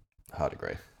 Yeah. Hard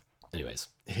agree. Anyways,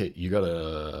 you got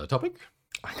a topic?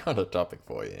 I got a topic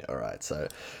for you. All right. So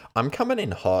I'm coming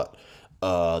in hot.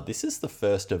 This is the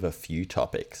first of a few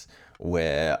topics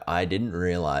where I didn't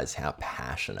realize how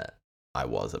passionate I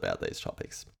was about these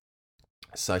topics.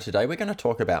 So today we're going to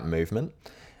talk about movement,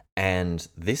 and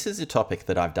this is a topic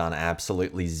that I've done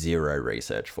absolutely zero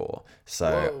research for.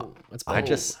 So Whoa, that's I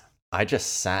bold. I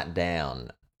just sat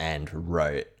down and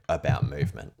wrote about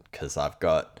movement because I'm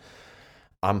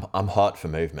hot for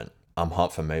movement. I'm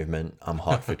hot for movement. I'm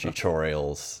hot for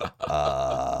tutorials.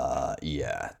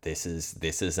 Yeah, this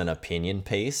is an opinion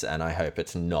piece, and I hope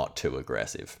it's not too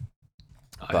aggressive.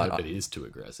 I hope it is too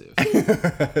aggressive.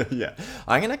 Yeah,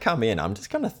 I'm gonna come in. I'm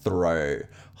just gonna throw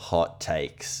hot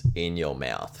takes in your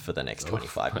mouth for the next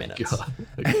 25 minutes. This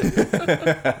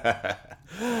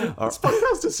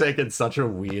podcast has taken such a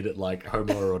weird,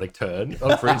 homoerotic turn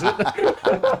on Freezer.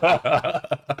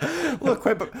 Look,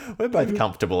 we're both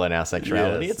comfortable in our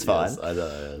sexuality. It's fine. I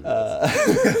know.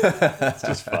 It's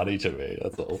just funny to me.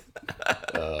 That's all.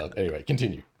 Anyway,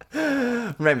 continue.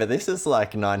 Remember, this is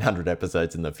like 900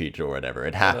 episodes in the future or whatever.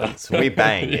 It happens. We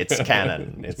bang. It's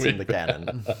canon. It's in the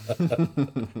canon.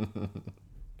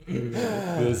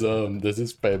 There's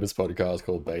this famous podcast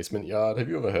called Basement Yard. Have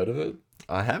you ever heard of it?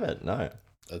 I haven't. No.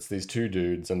 It's these two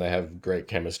dudes, and they have great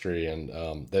chemistry, and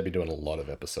they've been doing a lot of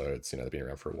episodes. They've been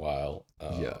around for a while.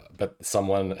 Yeah. But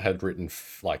someone had written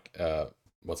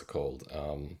what's it called?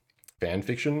 Fan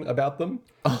fiction about them.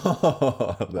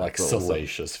 Oh, Like that's awesome.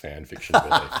 salacious fan fiction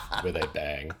where they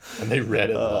bang, and they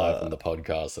read it live on the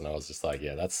podcast, and I was just like,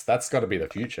 yeah, that's got to be the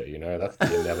future. That's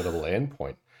the inevitable end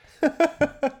point.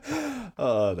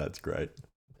 Oh, that's great.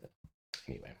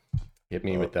 Anyway, hit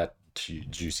me with that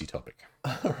juicy topic.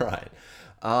 All right.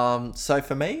 So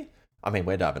for me, I mean,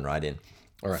 we're diving right in.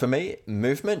 All right. For me,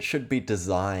 movement should be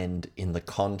designed in the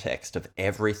context of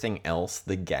everything else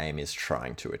the game is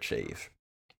trying to achieve.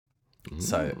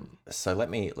 So let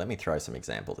me throw some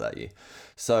examples at you.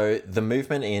 So the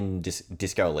movement in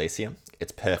Disco Elysium,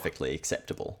 it's perfectly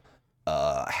acceptable.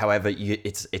 However,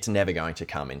 it's never going to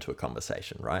come into a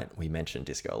conversation, right? We mention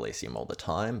Disco Elysium all the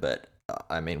time, but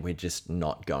I mean, we're just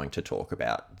not going to talk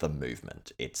about the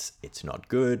movement. It's not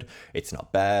good. It's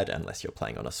not bad unless you're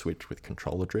playing on a Switch with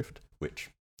controller drift,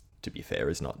 which, to be fair,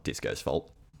 is not Disco's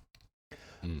fault.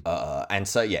 And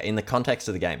so, yeah, in the context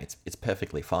of the game, it's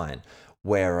perfectly fine.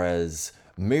 Whereas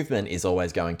movement is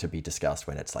always going to be discussed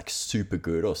when it's like super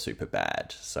good or super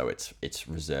bad. So it's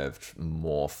reserved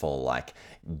more for like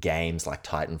games like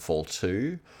Titanfall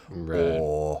 2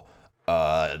 or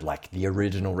like the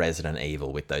original Resident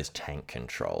Evil with those tank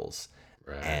controls.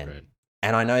 And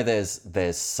I know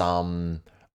there's some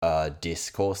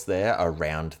discourse there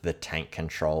around the tank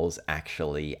controls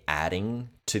actually adding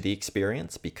to the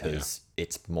experience because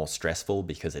it's more stressful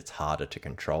because it's harder to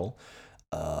control.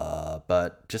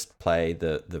 But just play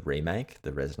the remake,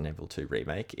 the Resident Evil 2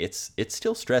 remake. It's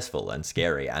still stressful and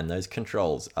scary, and those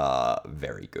controls are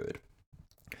very good.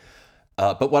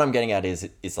 But what I'm getting at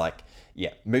is like,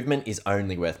 yeah, movement is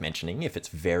only worth mentioning if it's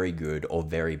very good or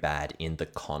very bad in the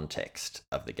context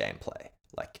of the gameplay.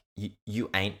 Like, you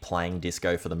ain't playing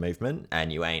Disco for the movement,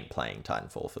 and you ain't playing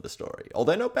Titanfall for the story,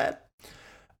 although not bad.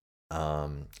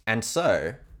 And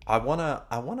so I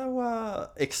wanna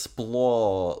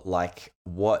explore like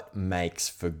what makes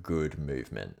for good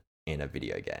movement in a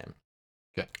video game.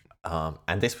 Okay.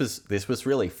 And this was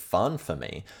really fun for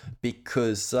me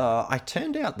because I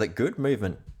turned out that good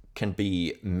movement can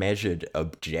be measured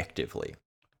objectively.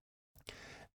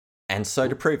 And so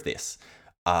to prove this,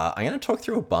 I'm going to talk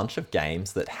through a bunch of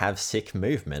games that have sick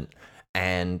movement,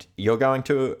 and you're going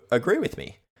to agree with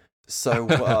me. So,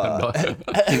 so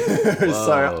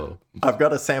I've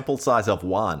got a sample size of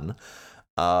 1,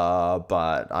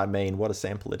 but I mean, what a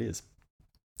sample it is.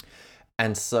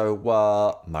 And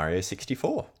so Mario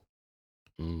 64.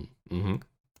 Mm-hmm.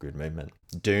 Good movement.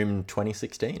 Doom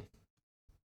 2016.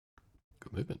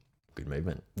 Good movement. Good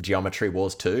movement. Geometry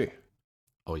Wars 2.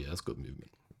 Oh yeah, that's good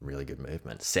movement. Really good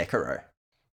movement. Sekiro.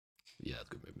 Yeah, that's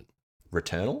good movement.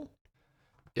 Returnal.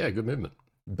 Yeah, good movement.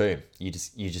 Boom. You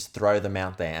just throw them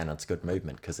out there and it's good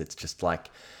movement, because it's just like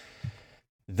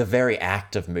the very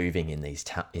act of moving in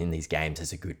these games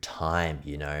is a good time,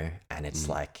 you know? And it's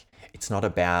like, it's not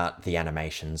about the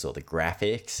animations or the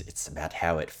graphics, it's about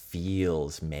how it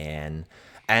feels, man.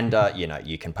 And you know,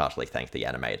 you can partly thank the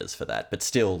animators for that, but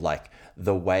still, like,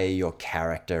 the way your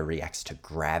character reacts to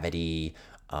gravity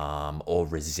or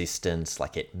resistance,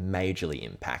 like, it majorly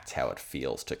impacts how it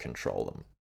feels to control them.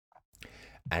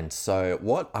 And so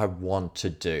what I want to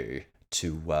do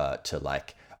to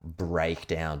like break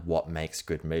down what makes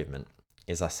good movement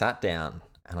is I sat down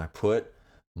and I put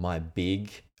my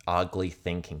big ugly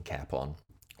thinking cap on,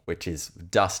 which is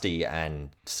dusty and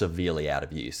severely out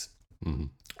of use. Mm-hmm.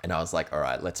 And I was like, all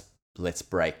right, let's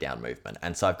break down movement.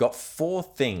 And so I've got 4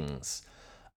 things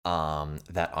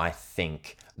that I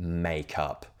think make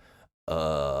up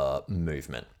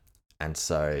movement. And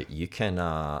so you can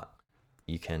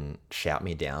shout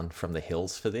me down from the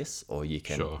hills for this, or you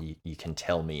can you can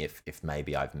tell me if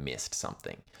maybe I've missed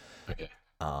something. Okay.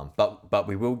 But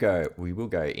we will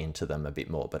go into them a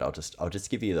bit more. But I'll just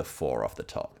give you the 4 off the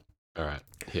top. All right.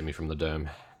 Hit me from the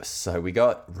dome. So we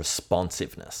got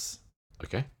responsiveness.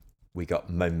 Okay. We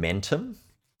got momentum.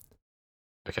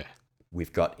 Okay.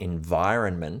 We've got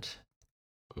environment.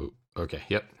 Ooh, okay.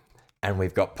 Yep. And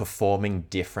we've got performing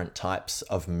different types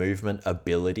of movement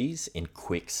abilities in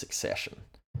quick succession.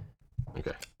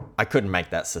 Okay. I couldn't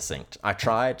make that succinct. I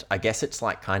tried. I guess it's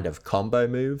like kind of combo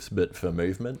moves, but for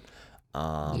movement.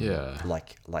 Yeah.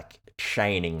 Like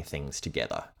chaining things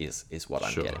together is what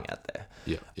I'm getting at there.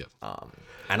 Yeah. Yeah.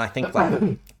 And I think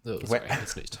like sorry, I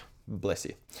sneezed. Bless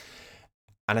you.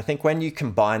 And I think when you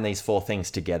combine these 4 things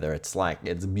together, it's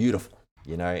beautiful.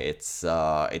 You know, it's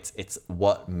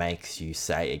what makes you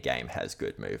say a game has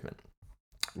good movement.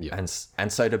 Yeah.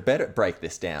 And so to better break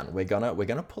this down, we're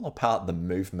gonna pull apart the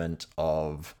movement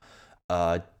of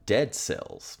Dead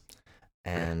Cells.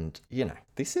 And you know,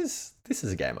 this is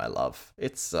a game I love.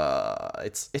 It's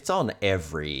on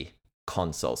every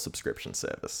console subscription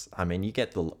service. I mean, you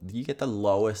get the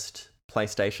lowest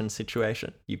PlayStation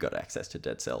situation, you've got access to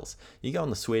Dead Cells. You go on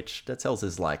the Switch, Dead Cells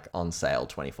is like on sale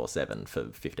 24/7 for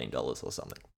 $15 or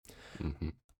something.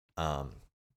 Mm-hmm.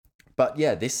 But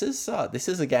yeah, this is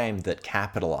a game that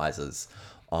capitalizes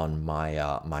on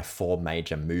my 4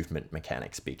 major movement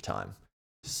mechanics big time.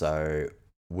 So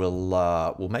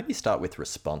we'll maybe start with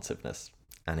responsiveness.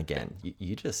 And again,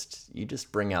 you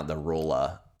just bring out the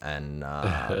ruler and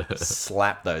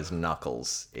slap those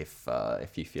knuckles if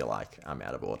you feel like I'm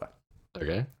out of order.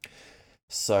 Okay.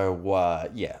 So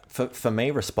yeah, for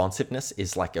me, responsiveness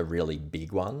is like a really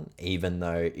big one, even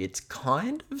though it's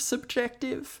kind of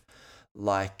subjective.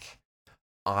 Like,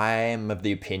 I'm of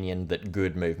the opinion that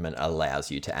good movement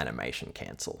allows you to animation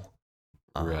cancel.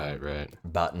 Right.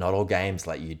 But not all games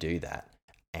let you do that.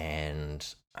 And,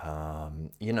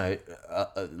 you know,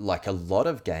 like a lot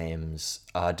of games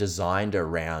are designed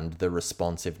around the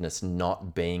responsiveness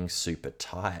not being super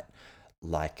tight.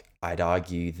 Like, I'd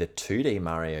argue the 2D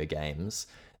Mario games,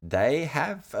 they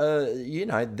have, you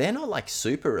know, they're not like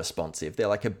super responsive. They're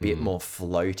like a bit more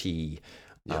floaty.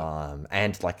 Yeah.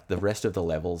 And like the rest of the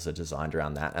levels are designed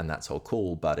around that, and that's all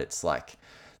cool. But it's like,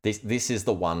 this is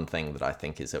the one thing that I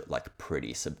think is like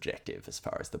pretty subjective as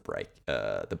far as the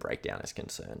breakdown is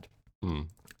concerned.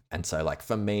 And so, like,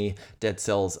 for me, Dead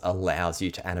Cells allows you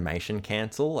to animation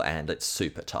cancel, and it's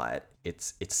super tight.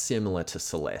 It's similar to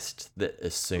Celeste, that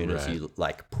as soon as you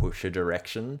like push a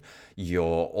direction,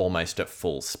 you're almost at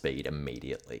full speed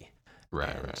immediately.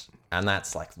 Right. And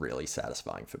that's like really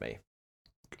satisfying for me.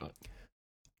 Got it.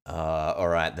 All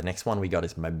right, the next one we got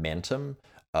is momentum.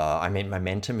 I mean,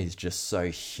 momentum is just so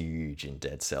huge in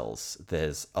Dead Cells.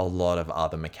 There's a lot of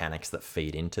other mechanics that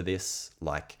feed into this.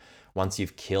 Like, once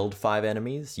you've killed 5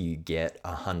 enemies, you get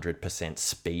 100%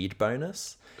 speed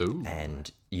bonus. Ooh.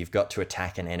 And you've got to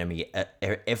attack an enemy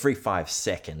every 5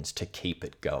 seconds to keep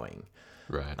it going.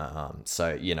 Right.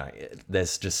 So, you know,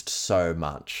 there's just so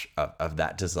much of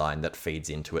that design that feeds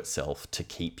into itself to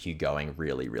keep you going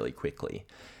really, really quickly.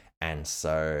 And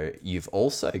so you've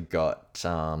also got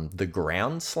the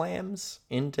ground slams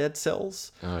in Dead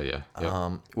Cells, Oh yeah.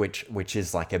 Yep. which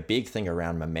is like a big thing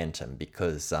around momentum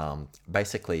because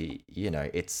basically,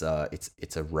 it's a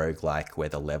roguelike where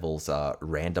the levels are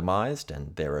randomized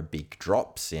and there are big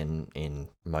drops in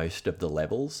most of the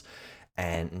levels.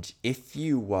 And if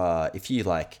you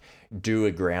like do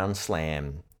a ground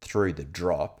slam through the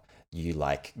drop, you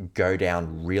like go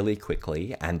down really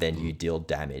quickly and then you deal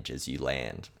damage as you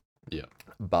land. Yeah.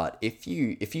 But if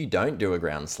you don't do a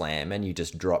ground slam and you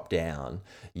just drop down,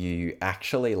 you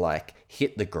actually like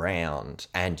hit the ground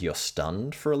and you're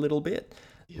stunned for a little bit.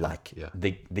 Like Yeah.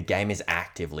 the game is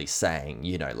actively saying,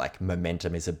 like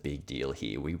momentum is a big deal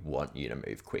here. We want you to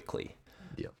move quickly.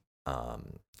 Yeah.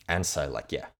 And so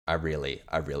like yeah, I really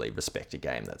respect a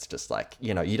game that's just like,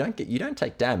 you don't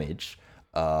take damage,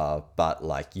 but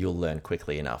like you'll learn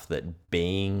quickly enough that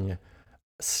being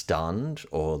stunned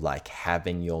or like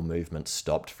having your movement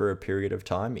stopped for a period of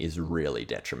time is really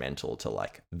detrimental to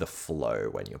like the flow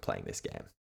when you're playing this game.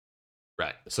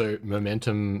 Right. So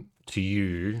momentum to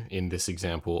you in this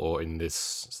example or in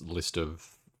this list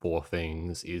of four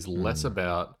things is less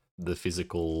about the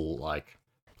physical, like,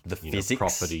 The physics.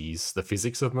 properties, the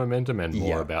physics of momentum, and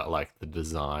more Yeah. about like the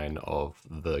design of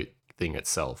the thing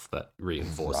itself that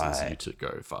reinforces you Right. to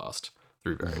go fast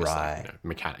through various Right.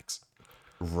 mechanics.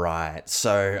 Right.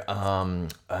 So,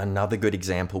 another good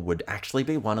example would actually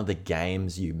be one of the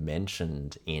games you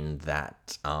mentioned in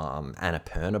that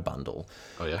Annapurna bundle.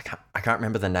 Oh yeah. I can't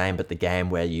remember the name, but the game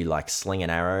where you like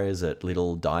slinging arrows at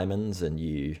little diamonds and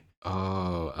you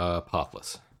Oh,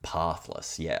 Pathless.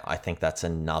 pathless. Yeah, I think that's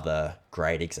another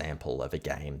great example of a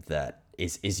game that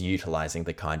is utilizing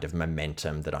the kind of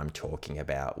momentum that I'm talking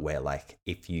about, where like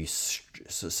if you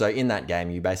so in that game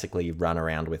you basically run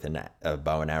around with a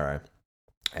bow and arrow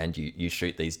and you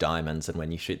shoot these diamonds, and when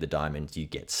you shoot the diamonds you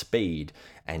get speed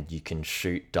and you can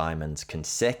shoot diamonds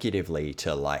consecutively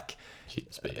to like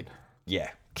Hit speed. yeah,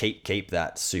 keep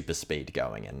that super speed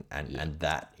going, and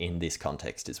that in this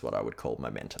context is what I would call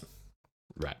momentum.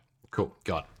 Right. Cool.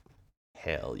 Got it.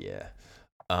 Hell yeah.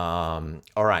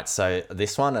 All right, so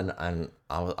this one, and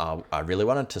I really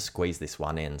wanted to squeeze this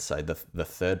one in. So the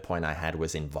third point I had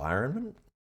was environment.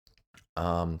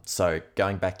 So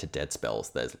going back to Dead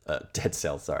Cells,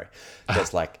 sorry.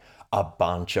 There's like a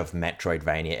bunch of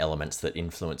Metroidvania elements that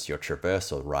influence your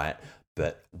traversal, right?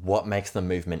 But what makes the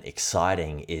movement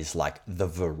exciting is like the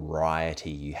variety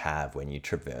you have when you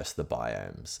traverse the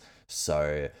biomes.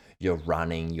 So you're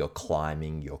running, you're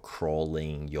climbing, you're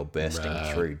crawling, you're bursting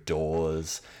Right. through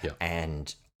doors, Yeah.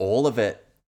 and all of it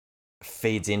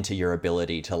feeds into your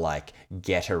ability to like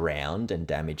get around and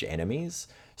damage enemies.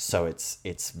 So it's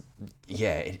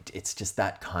just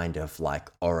that kind of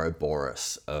like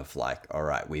Ouroboros of like, all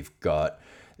right, we've got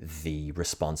the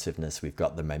responsiveness, we've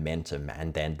got the momentum,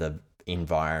 and then the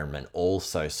environment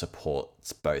also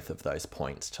supports both of those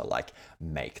points to like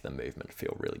make the movement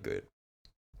feel really good.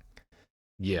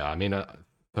 Yeah, I mean,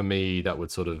 for me, that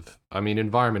would sort of, I mean,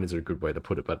 environment is a good way to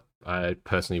put it, but I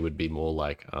personally would be more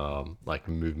like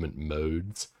movement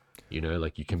modes.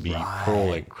 Like you can be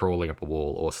Right. crawling up a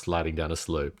wall, or sliding down a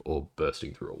slope, or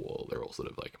bursting through a wall. They're all sort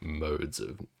of like modes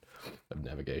of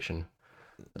navigation.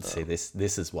 See,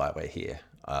 this is why we're here.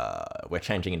 We're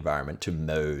changing environment to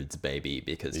modes, baby,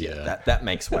 because Yeah. that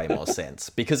makes way more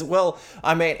sense. Because, well,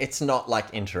 I mean, it's not like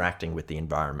interacting with the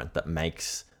environment that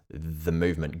makes the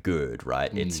movement good,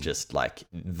 right? It's just like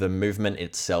the movement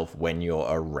itself when you're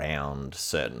around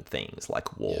certain things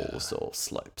like walls or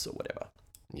slopes or whatever.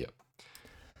 Yep.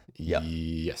 Yep.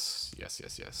 Yes.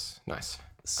 Nice.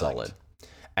 Solid.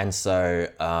 And so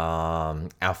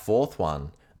our fourth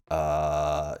one,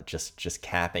 just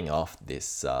capping off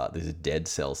this Dead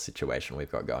Cells situation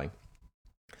we've got going,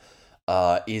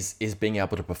 is being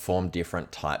able to perform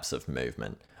different types of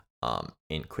movement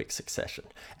in quick succession.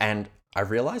 And I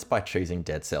realized by choosing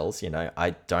Dead Cells,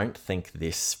 I don't think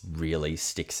this really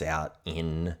sticks out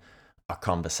in a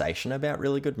conversation about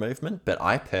really good movement, but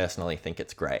I personally think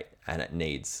it's great, and it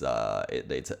needs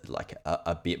like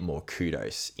a bit more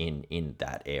kudos in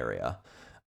that area.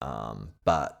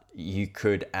 But you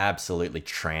could absolutely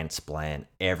transplant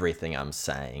everything I'm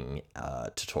saying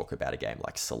to talk about a game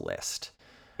like Celeste.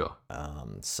 Sure.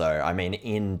 So, I mean,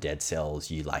 in Dead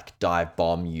Cells, you like dive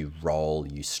bomb, you roll,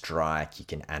 you strike, you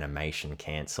can animation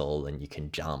cancel, and you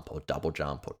can jump or double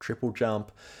jump or triple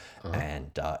jump.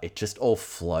 And it just all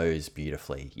flows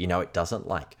beautifully. It doesn't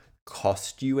like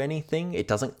cost you anything. It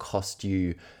doesn't cost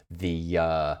you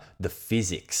the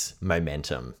physics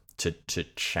momentum to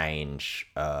change,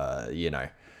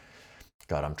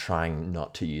 God, I'm trying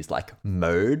not to use like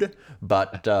mode,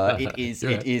 but it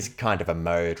is kind of a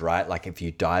mode, right? Like if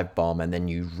you dive bomb and then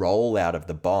you roll out of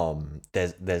the bomb,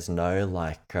 there's no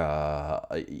like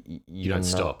You don't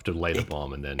stop to lay the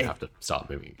bomb and then have to start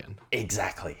moving again.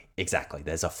 Exactly.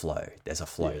 There's a flow.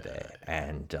 There,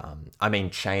 and I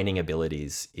mean, chaining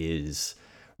abilities is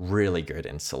really good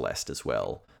in Celeste as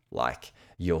well. Like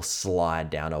you'll slide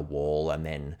down a wall and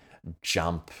then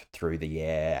jump through the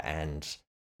air and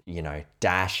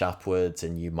dash upwards,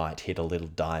 and you might hit a little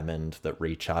diamond that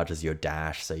recharges your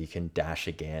dash so you can dash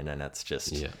again. And it's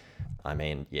just, I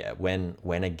mean,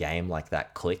 when a game like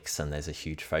that clicks and there's a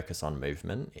huge focus on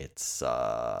movement, it's,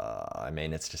 I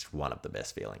mean, it's just one of the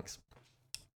best feelings.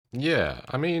 Yeah,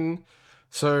 I mean,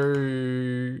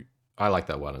 so I like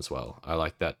that one as well. I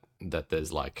like that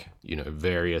there's like,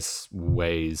 various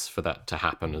ways for that to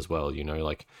happen as well.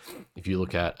 Like if you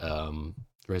look at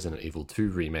Resident Evil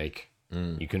 2 remake,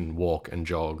 you can walk and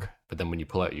jog, but then when you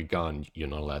pull out your gun, you're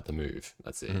not allowed to move.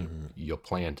 That's it. You're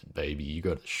planted, baby. You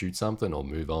got to shoot something or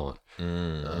move on.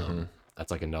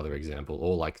 That's like another example.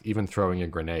 Or like even throwing a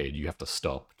grenade, you have to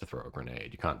stop to throw a grenade.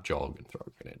 You can't jog and throw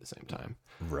a grenade at the same time.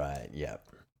 Right. Yep.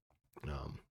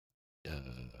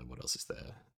 What else is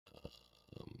there?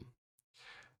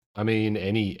 I mean,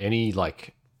 any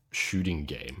like shooting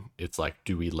game, it's like,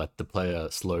 do we let the player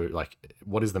slow? Like,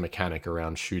 what is the mechanic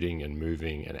around shooting and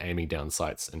moving and aiming down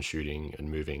sights and shooting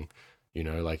and moving?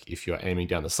 Like if you're aiming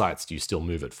down the sights, do you still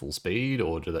move at full speed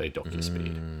or do they dock your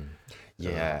speed?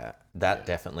 Yeah, that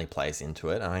definitely plays into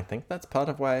it, and I think that's part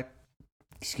of why,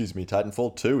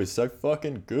 Titanfall 2 is so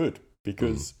fucking good,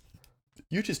 because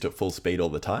you just at full speed all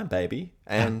the time, baby.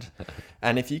 And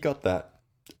if you got that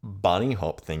bunny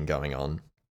hop thing going on,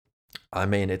 I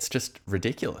mean, it's just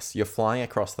ridiculous. You're flying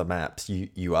across the maps.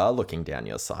 You are looking down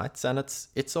your sights, and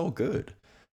it's all good.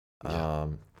 That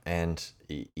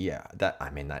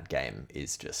game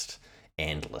is just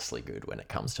endlessly good when it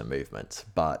comes to movements.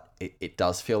 But it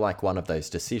does feel like one of those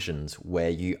decisions where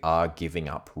you are giving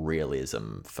up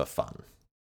realism for fun.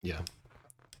 Yeah.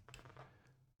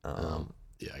 I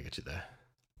get you there.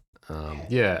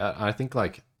 I think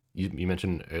like you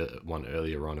mentioned one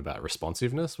earlier on about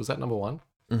responsiveness. Was that number one?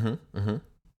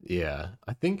 Yeah,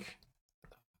 I think,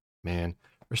 man,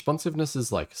 responsiveness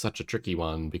is like such a tricky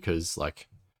one because like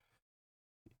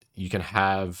you can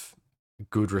have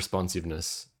good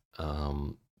responsiveness,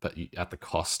 but at the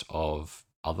cost of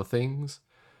other things.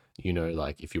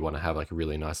 Like if you want to have like a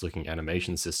really nice looking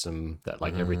animation system that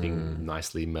like everything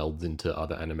nicely melds into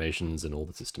other animations and all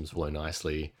the systems flow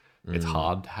nicely, it's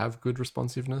hard to have good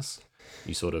responsiveness.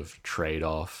 You sort of trade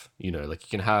off, like you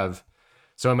can have.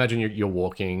 So imagine you're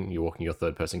walking your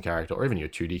third person character or even your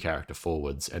 2D character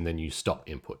forwards, and then you stop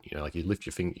input. Like you lift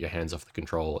your hands off the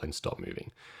control and stop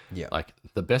moving. Yeah. Like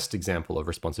the best example of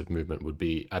responsive movement would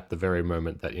be at the very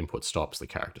moment that input stops, the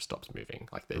character stops moving.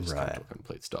 Like they just come to a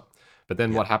complete stop. But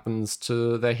then what happens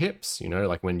to their hips?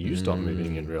 Like when you stop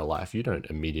moving in real life, you don't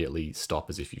immediately stop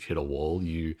as if you've hit a wall.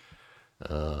 You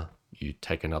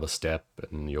take another step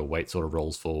and your weight sort of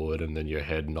rolls forward and then your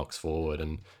head knocks forward.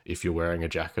 And if you're wearing a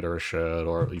jacket or a shirt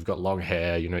or you've got long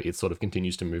hair, it sort of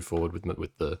continues to move forward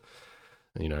with the,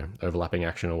 overlapping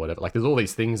action or whatever. Like there's all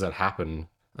these things that happen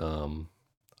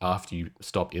after you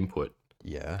stop input.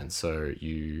 Yeah. And so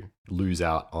you lose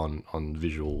out on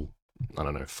visual, I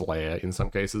don't know, flair in some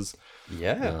cases.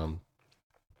 Yeah.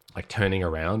 Like turning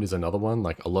around is another one.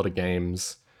 Like a lot of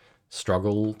games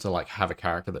struggle to like have a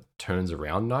character that turns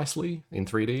around nicely in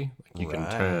 3D. Like you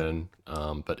can turn,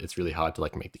 but it's really hard to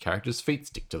like make the character's feet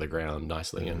stick to the ground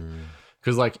nicely. And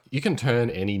because like you can turn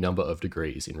any number of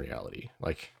degrees in reality.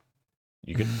 Like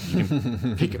you can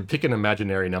pick an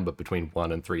imaginary number between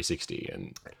 1 and 360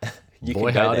 and you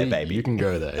boy can go howdy, there, baby. you can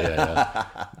go there. Yeah.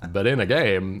 But in a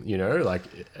game, like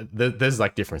there's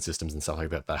like different systems and stuff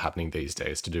like that are happening these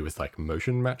days to do with like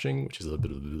motion matching, which is a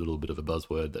little bit of a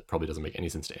buzzword that probably doesn't make any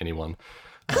sense to anyone.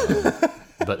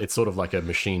 But it's sort of like a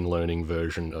machine learning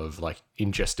version of like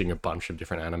ingesting a bunch of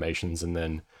different animations and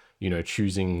then,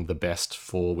 choosing the best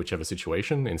for whichever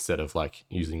situation instead of like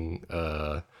using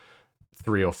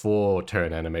 3 or 4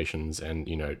 turn animations and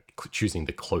choosing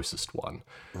the closest one.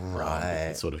 Right.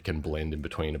 It sort of can blend in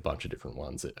between a bunch of different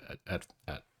ones at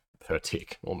per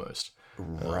tick almost.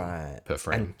 Right. Per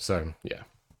frame. So yeah.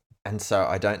 And so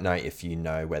I don't know if you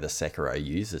know whether Sekiro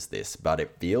uses this, but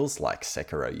it feels like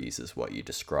Sekiro uses what you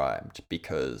described,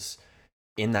 because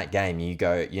in that game you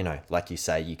go, like you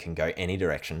say, you can go any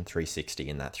direction 360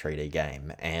 in that 3D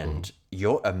game, and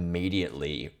you're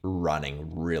immediately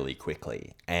running really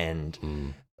quickly,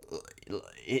 and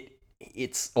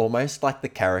it's almost like the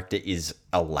character is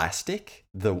elastic,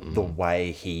 the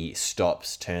way he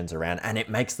stops, turns around, and it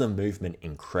makes the movement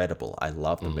incredible. I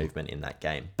love the movement in that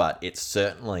game, but it's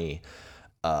certainly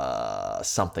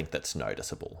something that's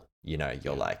noticeable. You know,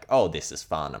 you're like, oh, this is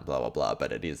fun and blah blah blah,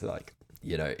 but it is like,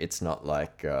 you know, it's not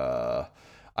like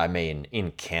I mean,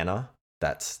 in Kenna,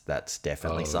 that's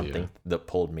definitely something that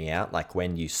pulled me out. Like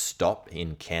when you stop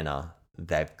in Kenna,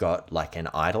 they've got like an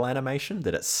idle animation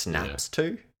that it snaps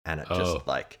to, and it just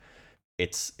like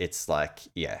it's like,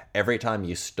 yeah, every time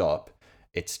you stop,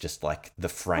 it's just like the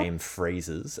frame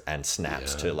freezes and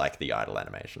snaps to like the idle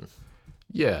animation.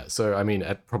 Yeah, so I mean,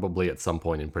 probably at some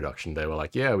point in production, they were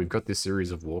like, "Yeah, we've got this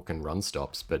series of walk and run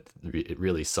stops, but it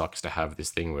really sucks to have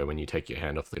this thing where when you take your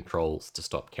hand off the controls to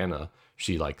stop Kenna,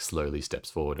 she like slowly steps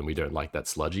forward, and we don't like that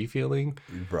sludgy feeling,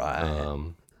 Right.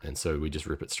 and so we just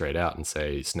rip it straight out and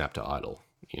say snap to idle.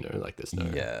 You know, like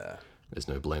Yeah. there's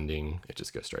no blending; it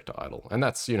just goes straight to idle, and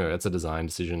that's, you know, it's a design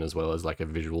decision as well as like a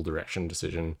visual direction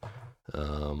decision.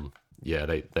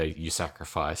 Yeah, you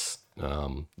sacrifice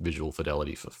visual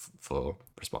fidelity for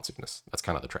responsiveness. That's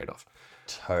kind of the trade-off.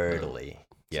 Totally.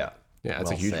 Yeah. Yeah,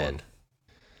 it's a huge one.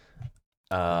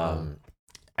 And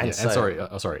Yeah, so,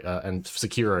 and sorry, and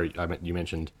Sekiro, you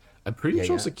mentioned. I'm pretty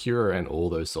sure Sekiro and all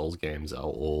those Souls games are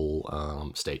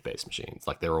all state-based machines.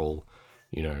 Like they're all,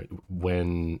 you know,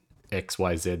 when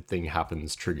XYZ thing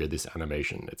happens, trigger this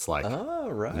animation. It's like oh,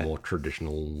 right. more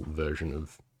traditional version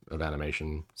of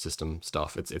animation system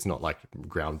stuff. It's not like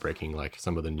groundbreaking like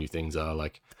some of the new things are.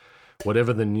 Like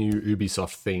whatever the new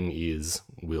Ubisoft thing is,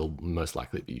 will most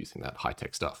likely be using that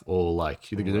high-tech stuff. Or like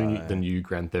the new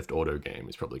Grand Theft Auto game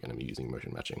is probably going to be using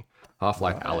motion matching.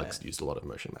 Half-Life Alyx used a lot of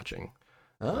motion matching.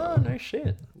 Oh, no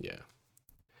shit. Yeah.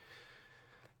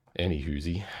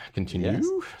 Anywhoosie, continue. Yes.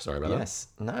 Sorry about that. Yes.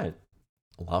 No.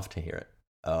 Love to hear it.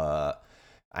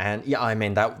 And yeah, I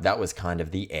mean that was kind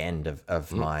of the end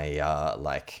of my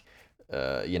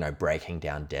you know, breaking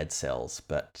down Dead Cells.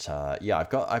 But yeah, I've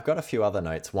got a few other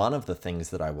notes. One of the things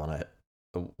that I want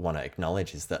to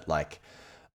acknowledge is that like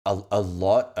a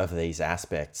lot of these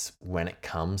aspects, when it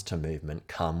comes to movement,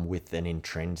 come with an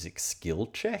intrinsic skill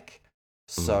check.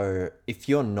 So if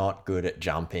you're not good at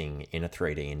jumping in a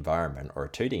 3D environment or a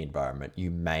 2D environment, you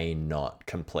may not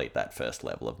complete that first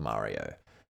level of Mario.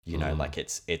 You know, like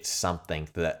it's something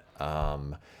that,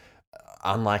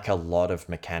 unlike a lot of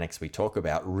mechanics we talk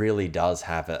about, really does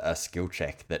have a skill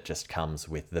check that just comes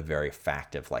with the very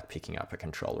fact of like picking up a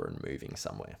controller and moving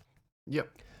somewhere. Yep,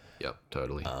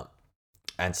 totally.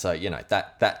 And so, you know,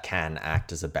 that can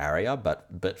act as a barrier,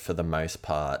 but for the most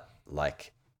part,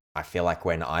 like, I feel like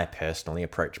when I personally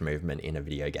approach movement in a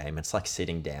video game, it's like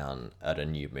sitting down at a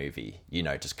new movie, you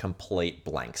know, just complete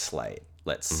blank slate.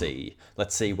 Let's see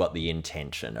what the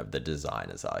intention of the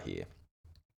designers are here.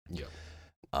 Yep.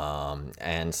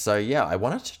 And so, yeah, I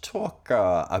wanted to talk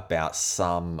about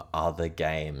some other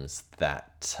games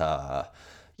that,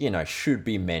 you know, should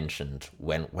be mentioned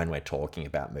when we're talking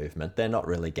about movement. They're not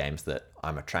really games that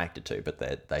I'm attracted to, but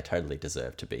they totally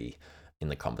deserve to be in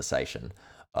the conversation.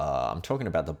 I'm talking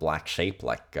about the black sheep,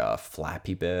 like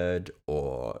Flappy Bird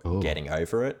or Getting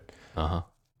Over It.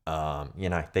 You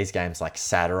know, these games like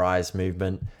satirize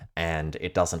movement, and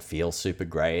it doesn't feel super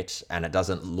great, and it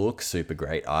doesn't look super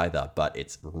great either, but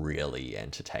it's really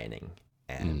entertaining.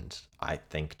 And I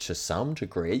think to some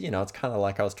degree, you know, it's kind of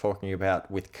like I was talking about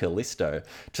with Callisto.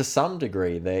 To some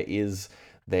degree, there is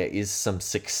some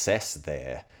success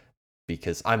there,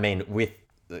 because I mean, with,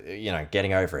 you know,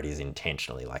 Getting Over It is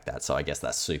intentionally like that, so I guess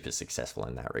that's super successful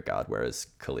in that regard, whereas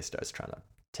Callisto's trying to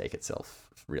take itself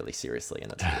really seriously,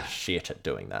 and it's really shit at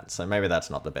doing that, so maybe that's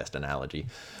not the best analogy.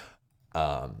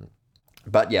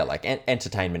 But yeah, like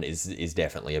entertainment is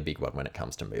definitely a big one when it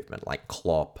comes to movement. Like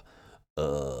Clop,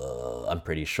 I'm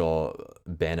pretty sure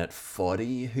Bennett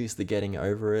Foddy, who's the Getting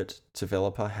Over It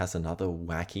developer, has another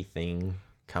wacky thing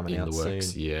coming out soon.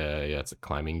 Yeah, it's a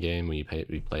climbing game where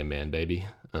you play a man baby.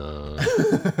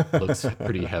 Looks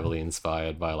pretty heavily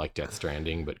inspired by like Death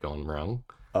Stranding, but gone wrong.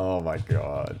 Oh my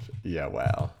god. Yeah,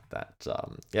 wow. That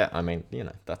yeah, I mean, you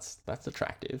know, that's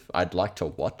attractive. I'd like to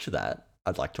watch that.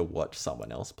 I'd like to watch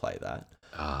someone else play that.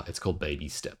 It's called Baby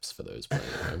Steps for those playing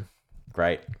at home.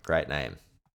 Great name.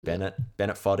 Bennett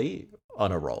Foddy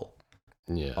on a roll.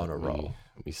 Yeah. On a roll.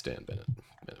 We stand Bennett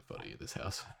Foddy at this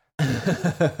house.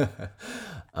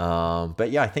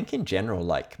 But yeah, I think in general,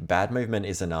 like, bad movement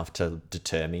is enough to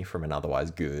deter me from an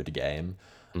otherwise good game.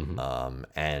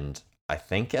 And I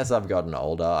think as I've gotten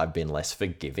older, I've been less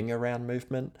forgiving around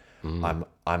movement.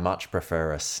 I much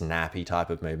prefer a snappy type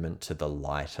of movement to the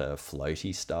lighter,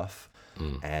 floaty stuff.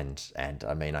 Mm. And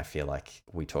I mean, I feel like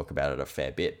we talk about it a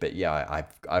fair bit, but yeah,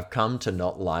 I've come to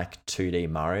not like 2D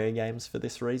Mario games for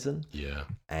this reason. Yeah.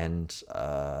 And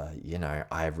you know,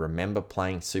 I remember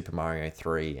playing Super Mario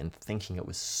 3 and thinking it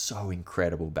was so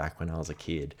incredible back when I was a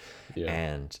kid. Yeah.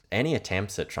 And any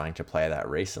attempts at trying to play that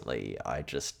recently,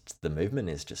 the movement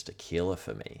is just a killer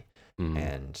for me.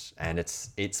 Mm. And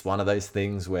it's one of those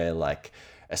things where, like,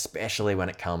 especially when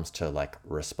it comes to like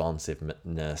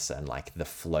responsiveness and like the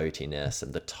floatiness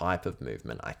and the type of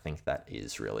movement, I think that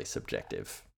is really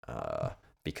subjective.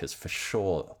 Because for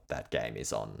sure that game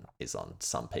is on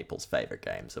some people's favorite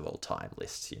games of all time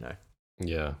lists, you know.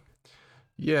 Yeah.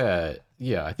 Yeah.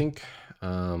 Yeah. I think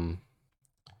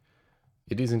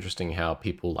it is interesting how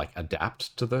people like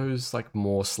adapt to those like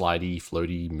more slidey,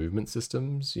 floaty movement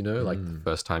systems. You know, like the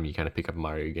first time you kind of pick up a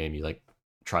Mario game, you like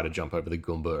try to jump over the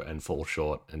Goomba and fall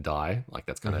short and die. Like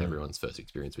that's kind of everyone's first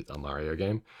experience with a Mario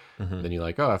game. Then you're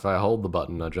like, oh, if I hold the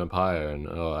button, I jump higher, and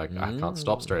oh, I can't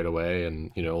stop straight away,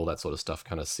 and you know all that sort of stuff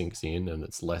kind of sinks in, and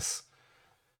it's less.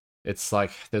 It's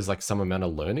like there's like some amount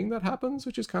of learning that happens,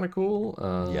 which is kind of cool.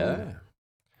 Yeah.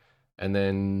 And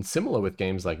then similar with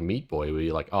games like Meat Boy, where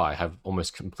you're like, oh, I have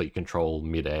almost complete control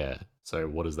mid-air. So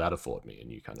what does that afford me?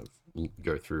 And you kind of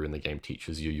go through, and the game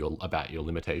teaches you about your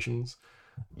limitations.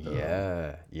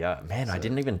 Yeah, yeah, man. I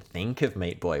didn't even think of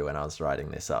Meat Boy when I was writing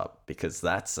this up, because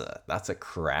that's a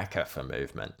cracker for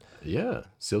movement. Yeah,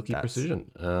 silky precision.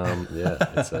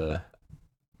 Yeah,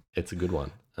 it's a good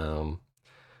one.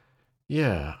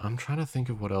 Yeah, I'm trying to think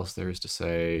of what else there is to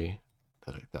say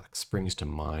that springs to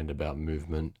mind about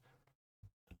movement.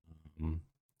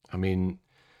 I mean,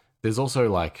 there's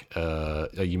also like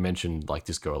you mentioned like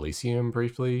Disco Elysium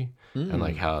briefly, and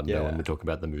like how no one would talk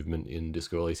about the movement in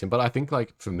Disco Elysium. But I think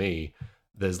like for me,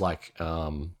 there's like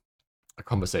a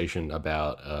conversation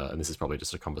about, and this is probably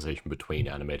just a conversation between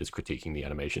animators critiquing the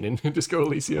animation in Disco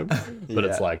Elysium. But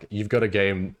it's like you've got a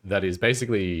game that is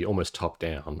basically almost top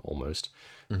down, almost,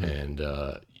 and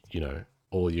you know,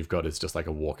 all you've got is just like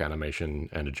a walk animation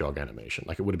and a jog animation.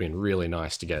 Like it would have been really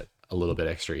nice to get a little bit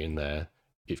extra in there,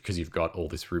 because you've got all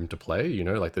this room to play. You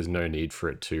know, like there's no need for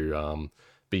it to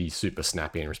be super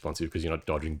snappy and responsive, because you're not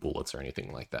dodging bullets or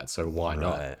anything like that. So why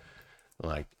not?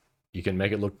 Like you can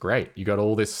make it look great. You got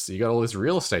all this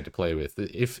real estate to play with.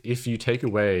 If you take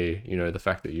away, you know, the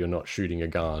fact that you're not shooting a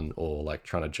gun or like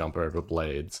trying to jump over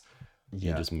blades,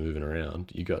 you're just moving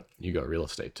around. You got real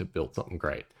estate to build something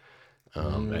great.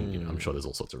 And you know, I'm sure there's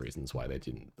all sorts of reasons why they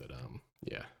didn't, but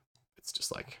yeah, it's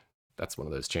just like that's one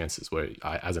of those chances where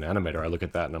I, as an animator, I look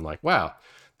at that and I'm like, wow,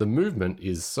 the movement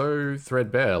is so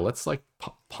threadbare. Let's like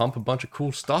pump a bunch of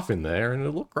cool stuff in there and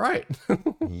it'll look great.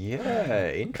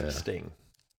 Yeah, interesting.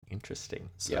 Interesting.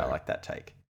 So- Yeah, I like that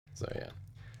take. So yeah.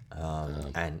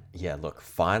 And yeah, look,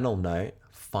 final note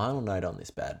on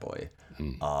this bad boy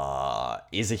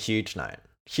is a huge note.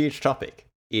 Huge topic.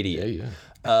 Idiot.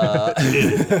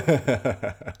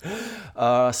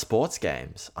 Sports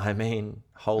games. I mean,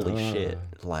 holy shit.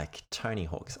 Like Tony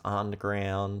Hawk's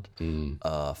Underground,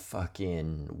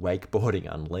 fucking Wakeboarding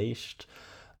Unleashed.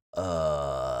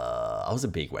 I was a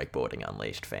big Wakeboarding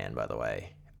Unleashed fan, by the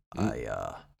way.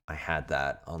 I had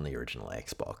that on the original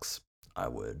Xbox. I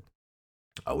would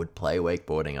play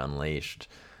Wakeboarding Unleashed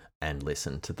and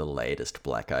listen to the latest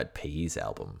Black Eyed Peas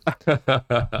album.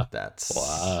 That's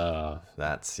Wow.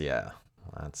 That's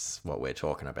what we're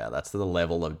talking about. That's the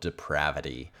level of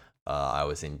depravity I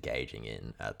was engaging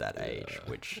in at that age,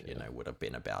 which you know would have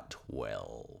been about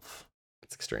 12.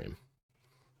 It's extreme.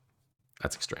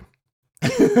 That's extreme.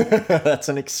 That's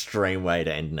an extreme way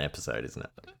to end an episode, isn't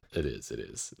it? It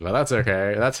is. But that's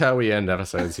okay. That's how we end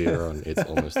episodes here on It's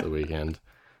Almost the Weekend.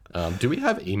 Do we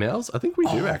have emails? I think we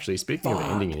do, actually. Speaking of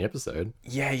ending an episode.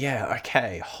 Yeah.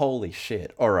 Okay. Holy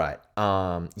shit. All right.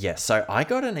 Yeah. So I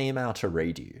got an email to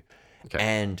read you,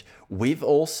 and we've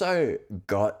also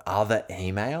got other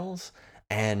emails.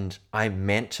 And I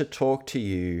meant to talk to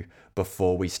you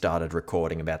before we started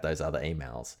recording about those other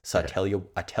emails. So I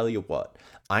tell you what.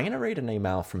 I'm gonna read an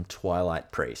email from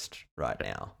Twilight Priest right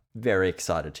now. Very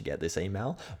excited to get this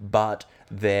email, but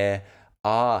there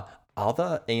are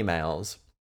other emails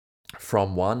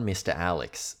from one Mr.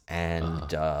 Alex,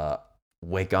 and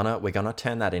we're gonna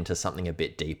turn that into something a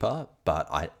bit deeper. But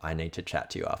I need to chat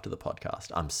to you after the podcast.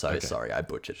 I'm so sorry I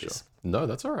butchered this. No,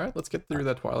 that's all right. Let's get through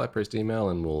that Twilight Priest email,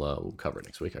 and we'll cover it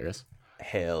next week, I guess.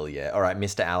 Hell yeah! All right,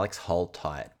 Mr. Alex, hold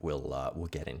tight. We'll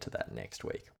get into that next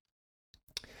week.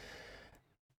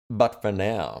 But for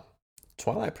now,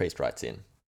 Twilight Priest writes in,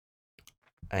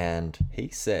 and he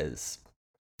says,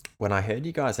 when I heard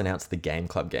you guys announce the Game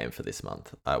Club game for this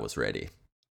month, I was ready.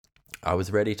 I was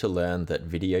ready to learn that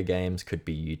video games could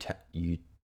be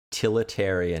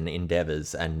utilitarian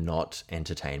endeavors and not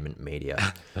entertainment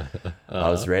media. I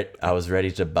was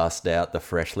ready to bust out the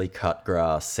freshly cut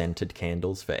grass scented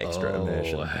candles for extra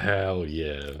immersion. Oh, hell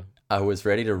yeah. I was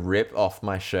ready to rip off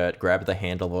my shirt, grab the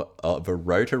handle of a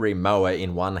rotary mower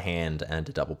in one hand and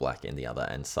a double black in the other,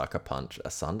 and sucker punch a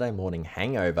Sunday morning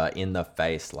hangover in the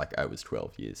face like I was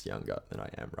 12 years younger than I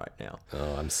am right now.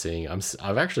 Oh,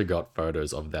 I've actually got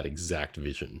photos of that exact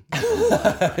vision on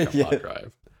my backup hard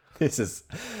drive. This is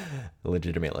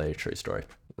legitimately a true story.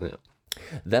 Yeah.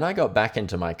 Then I got back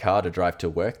into my car to drive to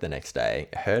work the next day,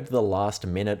 heard the last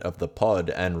minute of the pod,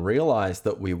 and realized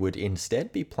that we would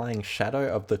instead be playing Shadow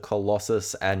of the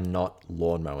Colossus and not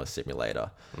Lawnmower Simulator.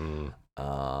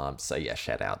 So yeah,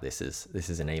 shout out. This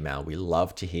is an email. We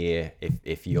love to hear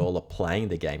if y'all are playing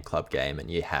the Game Club game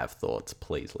and you have thoughts,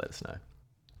 please let us know.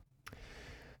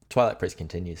 Twilight Priest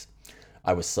continues.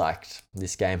 I was psyched.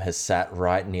 This game has sat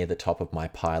right near the top of my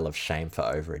pile of shame for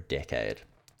over a decade.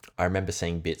 I remember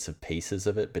seeing bits of pieces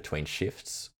of it between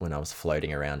shifts when I was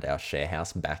floating around our share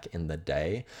house back in the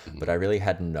day, but I really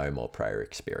had no more prior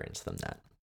experience than that.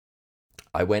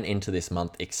 I went into this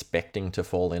month expecting to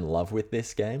fall in love with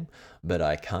this game, but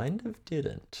I kind of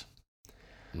didn't.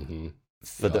 That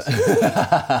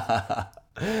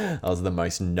was the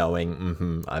most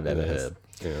knowing I've ever heard.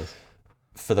 Yes.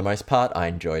 For the most part, I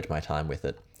enjoyed my time with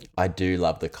it. I do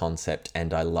love the concept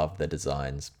and I love the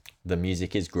designs. The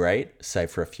music is great,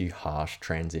 save for a few harsh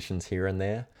transitions here and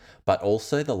there, but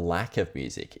also the lack of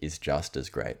music is just as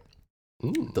great.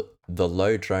 The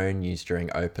low drone used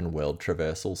during open world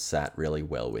traversal sat really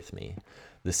well with me.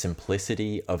 The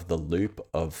simplicity of the loop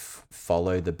of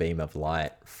follow the beam of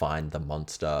light, find the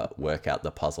monster, work out the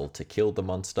puzzle to kill the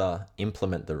monster,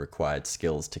 implement the required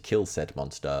skills to kill said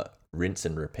monster, rinse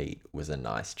and repeat was a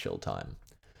nice chill time.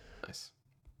 Nice.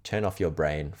 Turn off your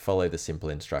brain, follow the simple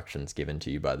instructions given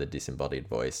to you by the disembodied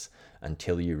voice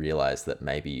until you realize that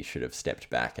maybe you should have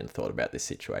stepped back and thought about this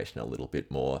situation a little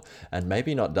bit more and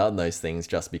maybe not done those things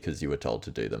just because you were told to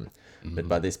do them. But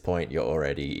by this point, you're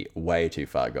already way too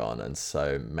far gone, and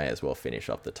so may as well finish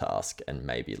off the task and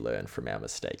maybe learn from our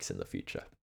mistakes in the future.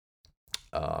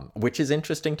 Which is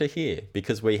interesting to hear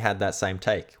because we had that same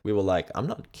take. We were like, I'm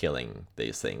not killing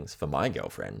these things for my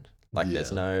girlfriend. Like,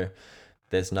 there's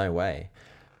no way.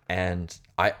 And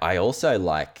I also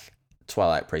like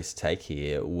Twilight Priest's take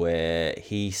here where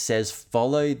he says,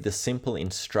 follow the simple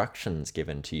instructions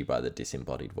given to you by the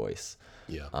disembodied voice.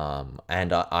 Yeah.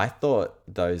 And I thought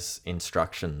those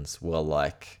instructions were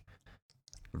like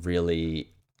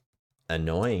really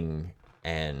annoying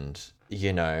and,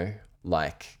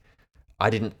 like I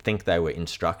didn't think they were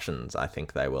instructions. I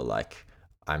think they were like,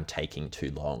 I'm taking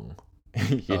too long.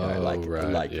 Like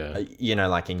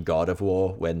in God of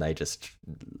War when they just,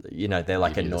 they're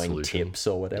like annoying tips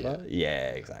or whatever. Yeah,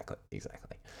 exactly.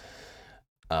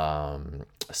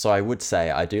 So I would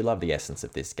say I do love the essence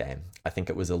of this game. I think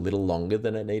it was a little longer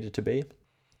than it needed to be.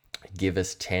 Give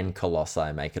us 10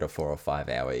 Colossi, make it a 4 or 5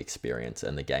 hour experience,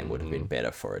 and the game would have been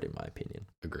better for it, in my opinion.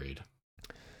 Agreed.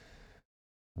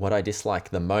 What I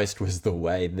disliked the most was the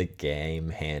way the game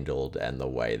handled and the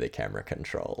way the camera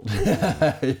controlled.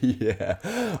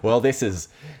 Yeah. Well, this is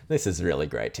really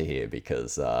great to hear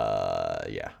because,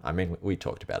 I mean, we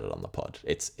talked about it on the pod.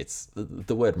 It's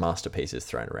the word masterpiece is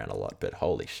thrown around a lot, but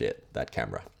holy shit, that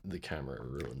camera. The camera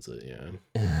ruins it, yeah.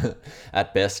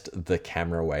 At best, the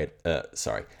camera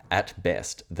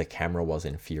was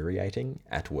infuriating.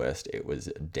 At worst, it was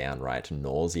downright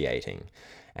nauseating.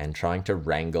 And trying to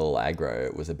wrangle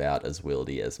aggro was about as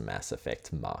wieldy as Mass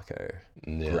Effect Marco.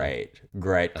 Yeah.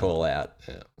 Great call out.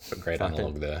 Yeah, great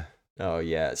analog there. Oh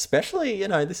yeah, especially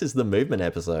this is the movement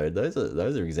episode. Those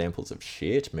are examples of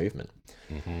shit movement.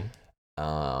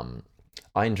 I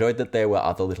enjoyed that there were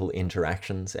other little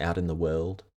interactions out in the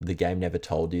world. The game never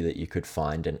told you that you could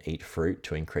find and eat fruit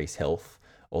to increase health,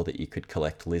 or that you could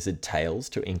collect lizard tails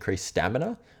to increase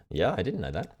stamina. Yeah, I didn't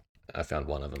know that. I found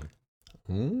one of them.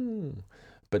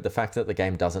 But the fact that the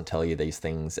game doesn't tell you these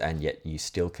things and yet you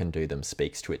still can do them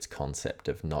speaks to its concept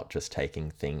of not just taking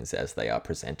things as they are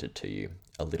presented to you.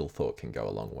 A little thought can go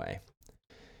a long way.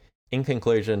 In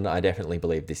conclusion, I definitely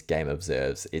believe this game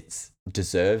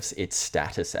deserves its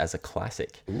status as a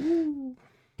classic. Ooh.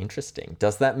 Interesting.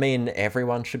 Does that mean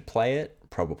everyone should play it?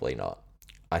 Probably not.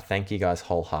 I thank you guys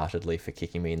wholeheartedly for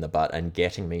kicking me in the butt and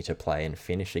getting me to play and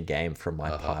finish a game from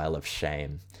my pile of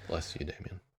shame. Bless you,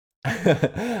 Damien.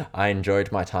 I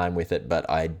enjoyed my time with it, but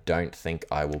I don't think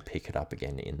I will pick it up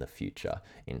again in the future.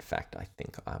 In fact, I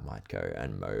think I might go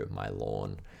and mow my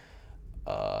lawn.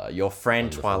 Your friend,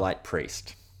 wonderful. Twilight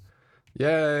Priest.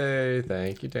 Yay!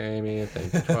 Thank you, Damien.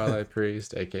 Thank you, Twilight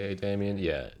Priest, aka Damien.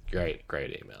 Yeah,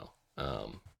 great email.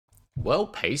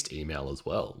 well-paced email as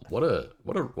well. What a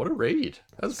read.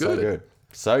 That's So good. good.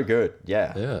 So good.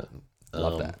 Yeah. Yeah.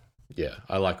 Love that. Yeah,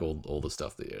 I like all the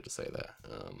stuff that you had to say there.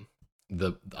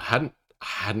 I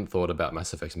hadn't thought about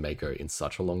Mass Effect's Mako in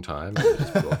such a long time. And it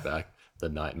just brought back the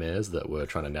nightmares that were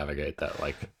trying to navigate that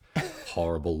like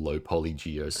horrible low poly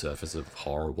geosurface of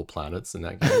horrible planets in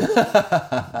that game.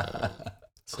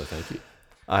 So thank you.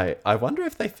 I wonder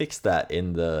if they fixed that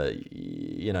in the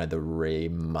the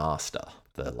remaster.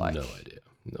 The like No idea.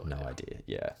 No idea.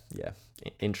 Yeah, yeah.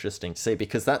 Interesting. See,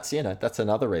 because that's that's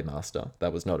another remaster.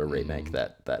 That was not a remake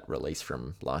that released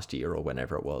from last year or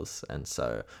whenever it was. And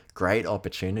so great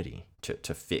opportunity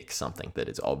to fix something that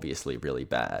is obviously really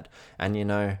bad. And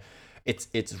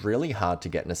it's really hard to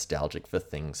get nostalgic for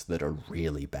things that are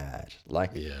really bad.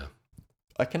 Like Yeah.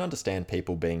 I can understand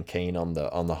people being keen on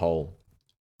the whole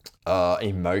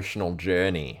emotional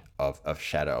journey of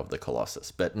Shadow of the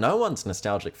Colossus, but no one's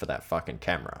nostalgic for that fucking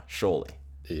camera, surely.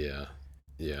 Yeah.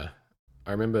 Yeah.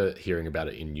 I remember hearing about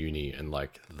it in uni, and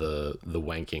like the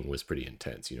wanking was pretty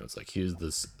intense. It's like, here's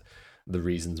the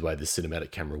reasons why the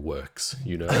cinematic camera works,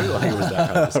 like it was that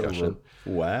kind of discussion.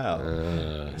 Wow.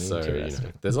 So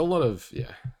Interesting. there's a lot of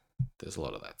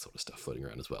that sort of stuff floating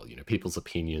around as well. People's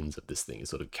opinions of this thing is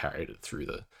sort of carried it through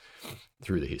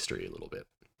the history a little bit.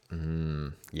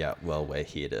 Yeah, well, we're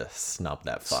here to snub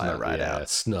that fire out.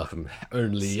 Snuff them.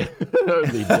 Only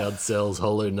Dead Cells,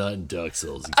 Hollow Knight, and Dark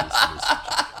Souls exist in this.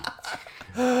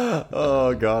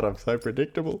 Oh god, I'm so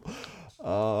predictable.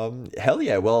 Hell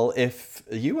yeah. Well, if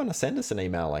you want to send us an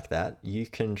email like that, you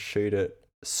can shoot it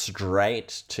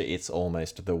straight to it's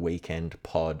almost the weekend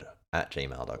pod at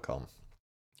gmail.com.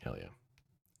 Hell yeah.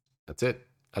 That's it.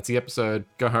 That's the episode.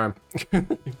 Go home.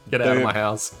 Get out of my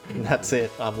house. That's it.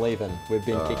 I'm leaving. We've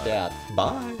been kicked out.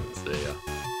 Bye. See ya.